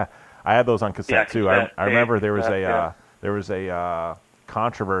 Yeah. I had those on cassette too. Cassette, I remember there was a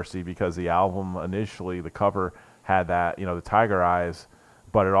controversy because the album initially, the cover had that, the tiger eyes,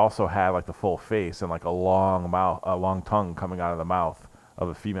 but it also had like the full face and like a long tongue coming out of the mouth of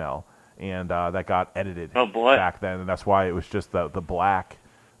a female, and that got edited back then, and that's why it was just the black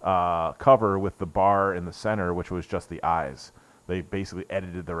cover with the bar in the center, which was just the eyes. They basically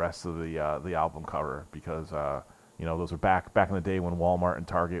edited the rest of the album cover because those were back in the day when Walmart and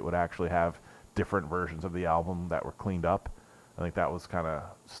Target would actually have different versions of the album that were cleaned up. I think that was kind of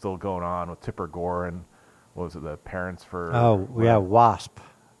still going on with Tipper Gore and what was it, the Parents for... Oh, yeah, Wasp.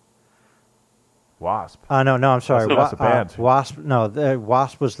 No, I'm sorry. That's the band. Wasp, no,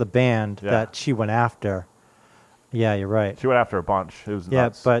 Wasp was the band that she went after. Yeah, you're right. She went after a bunch. It was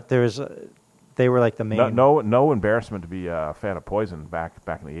nuts. But they were like the main... No embarrassment to be a fan of Poison back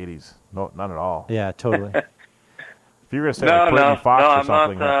in the 80s. No, none at all. Yeah, totally. If you were going to say Courtney Fox or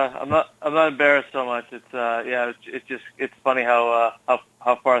something... I'm not embarrassed so much. It's funny how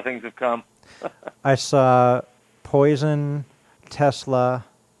far things have come. I saw Poison, Tesla,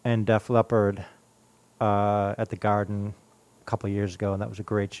 and Def Leppard at the Garden a couple of years ago, and that was a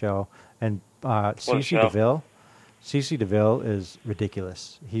great show. And CeCe DeVille is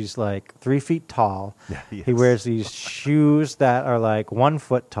ridiculous. He's like 3 feet tall. Yeah, he wears these shoes that are like 1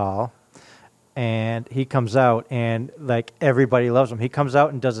 foot tall, and he comes out and like everybody loves him. He comes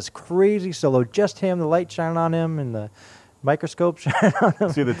out and does this crazy solo, just him, the light shining on him, and the microscope shining on him.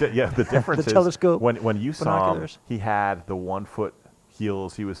 See, the difference the is telescope, when you saw him, he had the 1 foot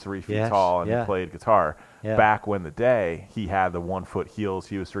heels. He was 3 feet tall, and he played guitar. Yeah. Back when the day, he had the 1 foot heels.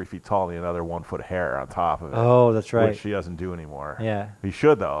 He was 3 feet tall, and another 1 foot hair on top of it. Oh, that's right. Which he doesn't do anymore. Yeah, he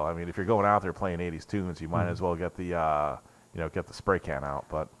should though. I mean, if you're going out there playing 80s tunes, you might as well get the get the spray can out.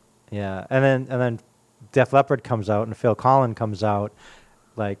 But yeah, and then Def Leppard comes out, and Phil Collins comes out.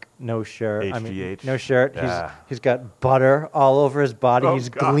 Like no shirt. HGH. I mean, no shirt. Yeah. He's got butter all over his body. Oh, he's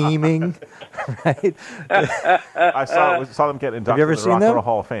God. Gleaming. Right. I saw them get inducted Have you ever in the seen Rock and them? Roll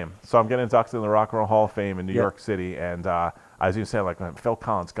Hall of Fame. So I'm getting inducted in the Rock and Roll Hall of Fame in New York City, and I was even saying like Phil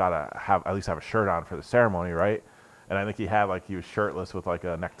Collins got to at least have a shirt on for the ceremony, right? And I think he was shirtless with like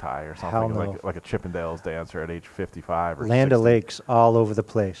a necktie or something, No. like a Chippendales dancer at age 55 or Land 60. O'Lakes all over the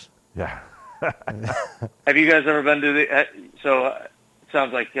place. Yeah. Have you guys ever been to the? So it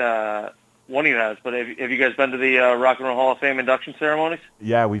sounds like one of you has, but have you guys been to the Rock and Roll Hall of Fame induction ceremonies?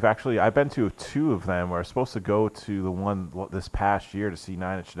 Yeah, I've been to 2 of them. We're supposed to go to the one this past year to see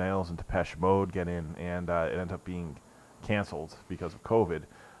Nine Inch Nails and Depeche Mode get in, and it ended up being canceled because of COVID.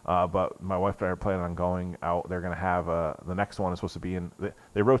 But my wife and I are planning on going out. They're going to have the next one is supposed to be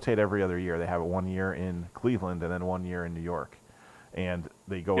they rotate every other year. They have it 1 year in Cleveland and then 1 year in New York. And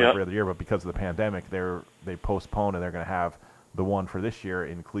they go every other year, but because of the pandemic, they postponed, and they're going to have the one for this year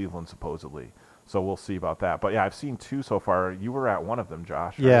in Cleveland, supposedly. So we'll see about that. But yeah, I've seen 2 so far. You were at one of them,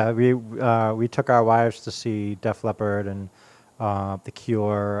 Josh. Right? Yeah, we took our wives to see Def Leppard and The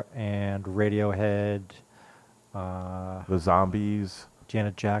Cure and Radiohead. The Zombies.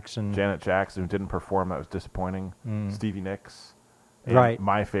 Janet Jackson, who didn't perform. That was disappointing. Stevie Nicks. And right.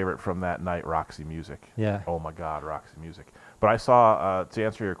 My favorite from that night, Roxy Music. Yeah. Oh, my God, Roxy Music. But I saw, to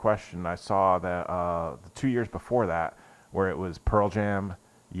answer your question, I saw that the 2 years before that, where it was Pearl Jam,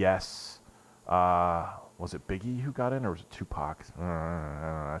 Yes, was it Biggie who got in, or was it Tupac? I don't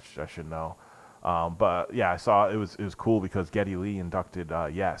know, I should know. But, yeah, I saw it was cool because Geddy Lee inducted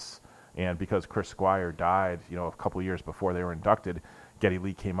Yes. And because Chris Squire died, a couple years before they were inducted, Geddy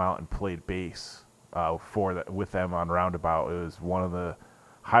Lee came out and played bass with them on Roundabout. It was one of the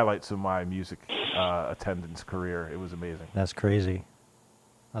highlights of my music attendance career. It was amazing. That's crazy.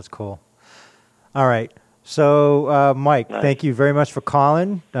 That's cool. All right. So, Mike, thank you very much for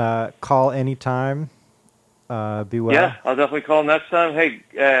calling. Call anytime. Be well. Yeah, I'll definitely call next time. Hey,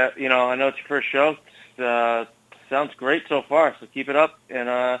 I know it's your first show. Sounds great so far, so keep it up. And,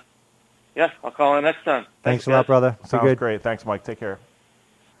 I'll call in next time. Thanks a lot, brother. Sounds great. Thanks, Mike. Take care.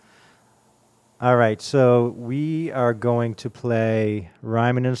 All right, so we are going to play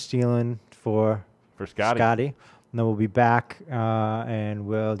Rhymin' and Stealin' for Scotty. And then we'll be back, and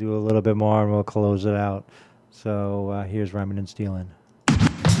we'll do a little bit more, and we'll close it out. So here's Rhymin' and Stealin'.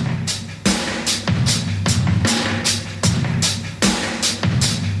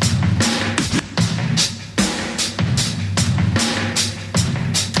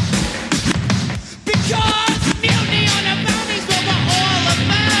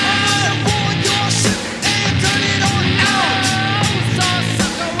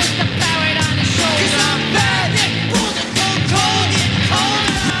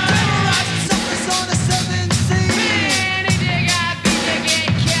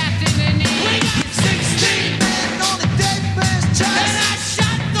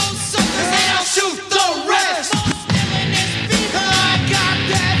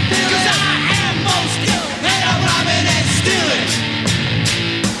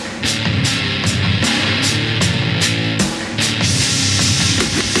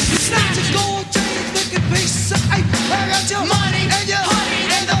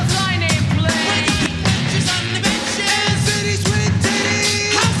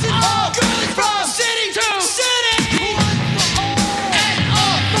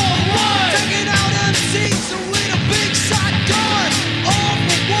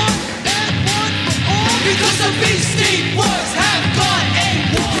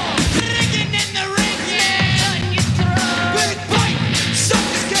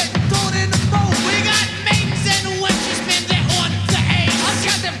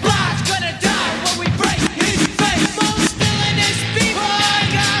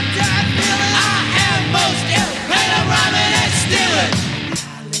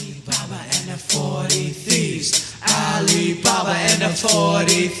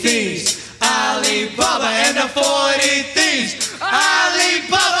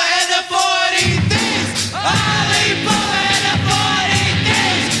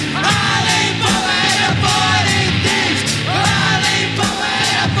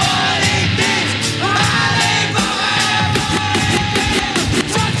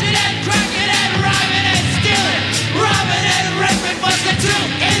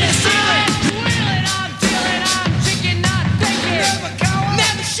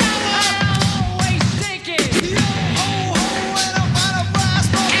 Never shower, always thinking.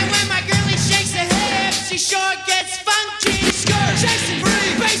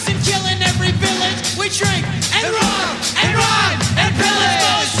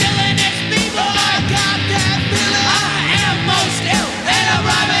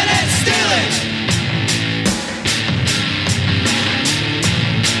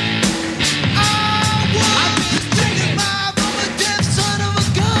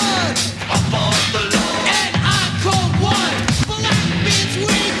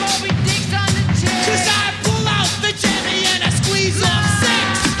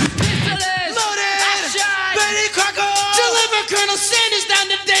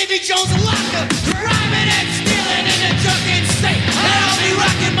 Davy Jones and Walker, rhyming and stealing in a drunken state. And I'll be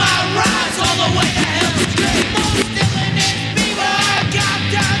rocking my rhymes all the way to hell. Most still in this fever, I got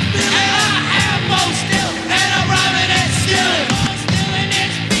that feeling. And I am most still, and I'm rhyming and stealing. Most still in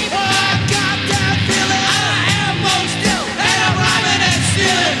this fever, I got that feeling. I am most still, and I'm rhyming and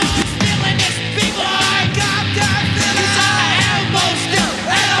stealing. Most still in this fever, I got that feeling. 'Cause I am most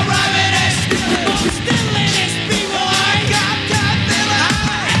still, and I'm rhyming and stealing. Most still in this fever, I got that feeling.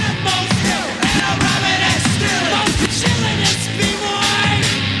 I am most still, and I'm rhyming and stealing. Most still in this fever, I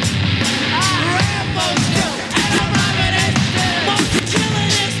am most still, and I'm rhyming and stealing. Most still in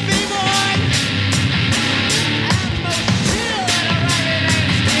this fever, I am most still, and I'm rhyming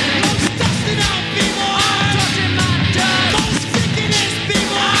and stealing. Most dusting on fever, I'm touching my dust. Most thinking this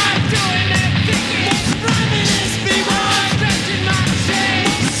fever, I'm doing that thinking. Most rhyming this fever, I'm stretching my chain.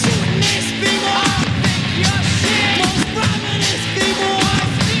 Most shooting this fever, I think you're shit. Most rhyming this fever, I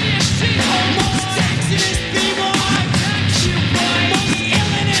see your shit. Most texting this fever, I text you, boy. Most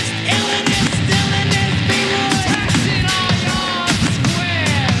ill in this still in this fever, texting all your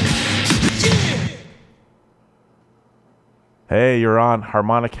squares. Yeah. Hey, you're on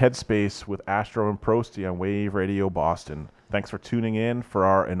Harmonic Headspace with Astro and Prosty on Wave Radio Boston. Thanks for tuning in for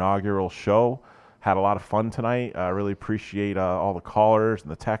our inaugural show. Had a lot of fun tonight. I really appreciate all the callers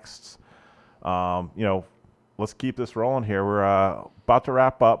and the texts. Let's keep this rolling here. We're about to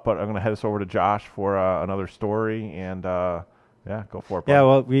wrap up, but I'm going to head us over to Josh for another story, and go for it. Yeah,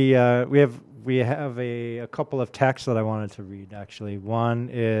 well, we have a couple of texts that I wanted to read, actually. One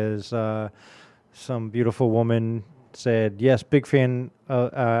is some beautiful woman said, yes, big fan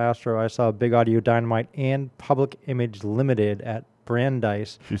of Astro. I saw Big Audio Dynamite and Public Image Limited at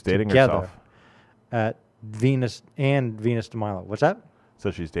Brandeis. She's dating together herself. At Venus de Milo. What's that?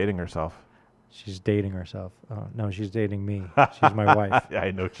 So she's dating herself. She's dating herself. Oh, no, she's dating me. She's my wife. Yeah,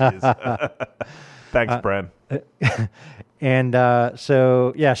 I know she is. Thanks, Bren. And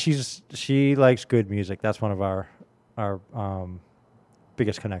she likes good music. That's one of our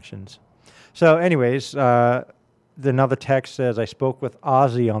biggest connections. So, anyways, another text says, I spoke with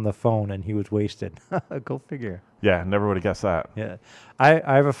Ozzy on the phone and he was wasted. Go figure. Yeah, never would have guessed that. Yeah.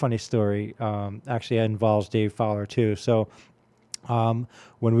 I have a funny story. Actually, it involves Dave Fowler, too. So,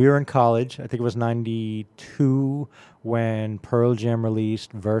 when we were in college, I think it was 92 when Pearl Jam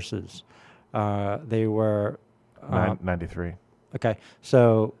released Versus. They were... 93. Okay.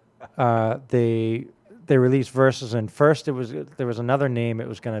 So, they released Versus, and first there was another name. It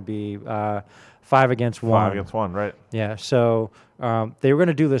was going to be 5 Against 1. 5 Against 1, right. Yeah. So, they were going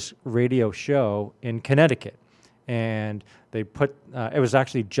to do this radio show in Connecticut, and they put... it was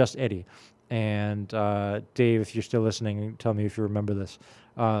actually just Eddie. And Dave, if you're still listening, tell me if you remember this.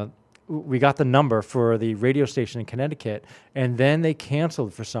 We got the number for the radio station in Connecticut, and then they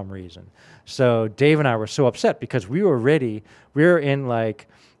canceled for some reason. So Dave and I were so upset because we were ready. We were in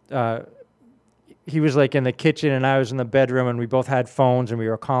he was like in the kitchen, and I was in the bedroom, and we both had phones, and we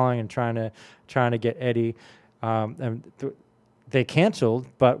were calling and trying to get Eddie. They canceled,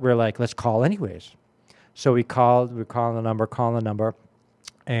 but we're like, let's call anyways. So we called. We're calling the number.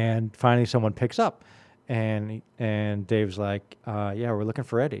 And finally someone picks up, and Dave's like, yeah, we're looking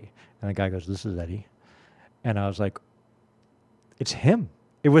for Eddie. And the guy goes, this is Eddie. And I was like, it's him.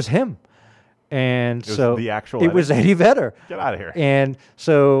 It was him. And so it was Eddie Vedder. Get out of here. And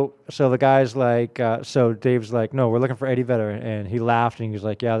so the guy's like, so Dave's like, no, we're looking for Eddie Vedder. And he laughed, and he was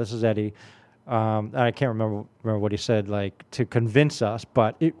like, yeah, this is Eddie. I can't remember what he said, like, to convince us,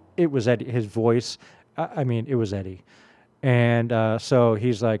 but it was Eddie. His voice, it was Eddie. And so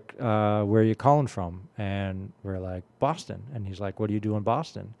he's like, where are you calling from? And we're like, Boston. And he's like, what do you do in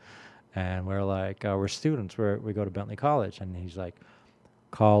Boston? And we're like, we're students. We go to Bentley College. And he's like,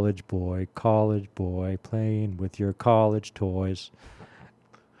 college boy, playing with your college toys.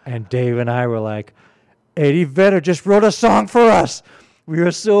 And Dave and I were like, Eddie Vedder just wrote a song for us. We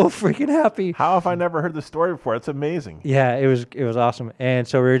were so freaking happy. How have I never heard this story before? It's amazing. Yeah, it was awesome. And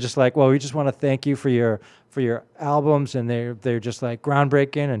so we were just like, well, we just want to thank you for your albums, and they're just like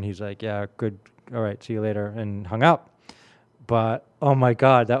groundbreaking. And he's like, yeah, good, all right, see you later, and hung up. But oh my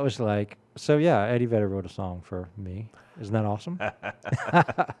God, that was like, so yeah, Eddie Vedder wrote a song for me. Isn't that awesome?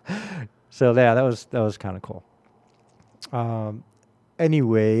 So yeah, that was kind of cool.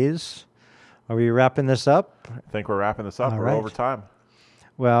 Anyways, are we wrapping this up? I think we're wrapping this up. All We're right. over time.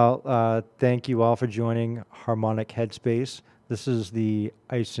 Well, thank you all for joining Harmonic Headspace. This is the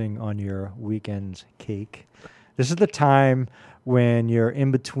icing on your weekend's cake. This is the time when you're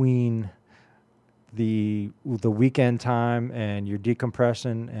in between the weekend time and you're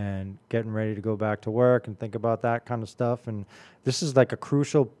decompressing and getting ready to go back to work and think about that kind of stuff. And this is like a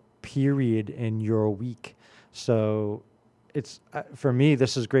crucial period in your week. So it's for me,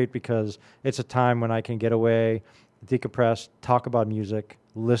 this is great because it's a time when I can get away, decompress, talk about music,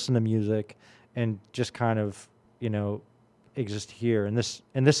 listen to music, and just kind of, exist here in this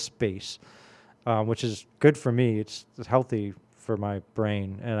space, which is good for me. It's healthy for my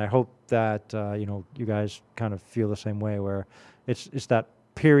brain, and I hope that you guys kind of feel the same way, where it's that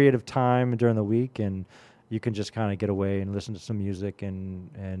period of time during the week, and you can just kind of get away and listen to some music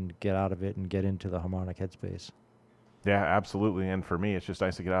and get out of it and get into the harmonic headspace. Yeah, absolutely. And for me, it's just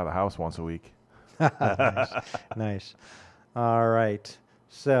nice to get out of the house once a week. Nice. All right.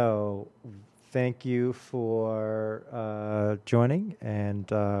 So thank you for joining,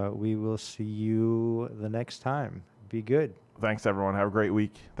 and we will see you the next time. Be good. Thanks, everyone. Have a great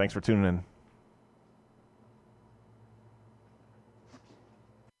week. Thanks for tuning in.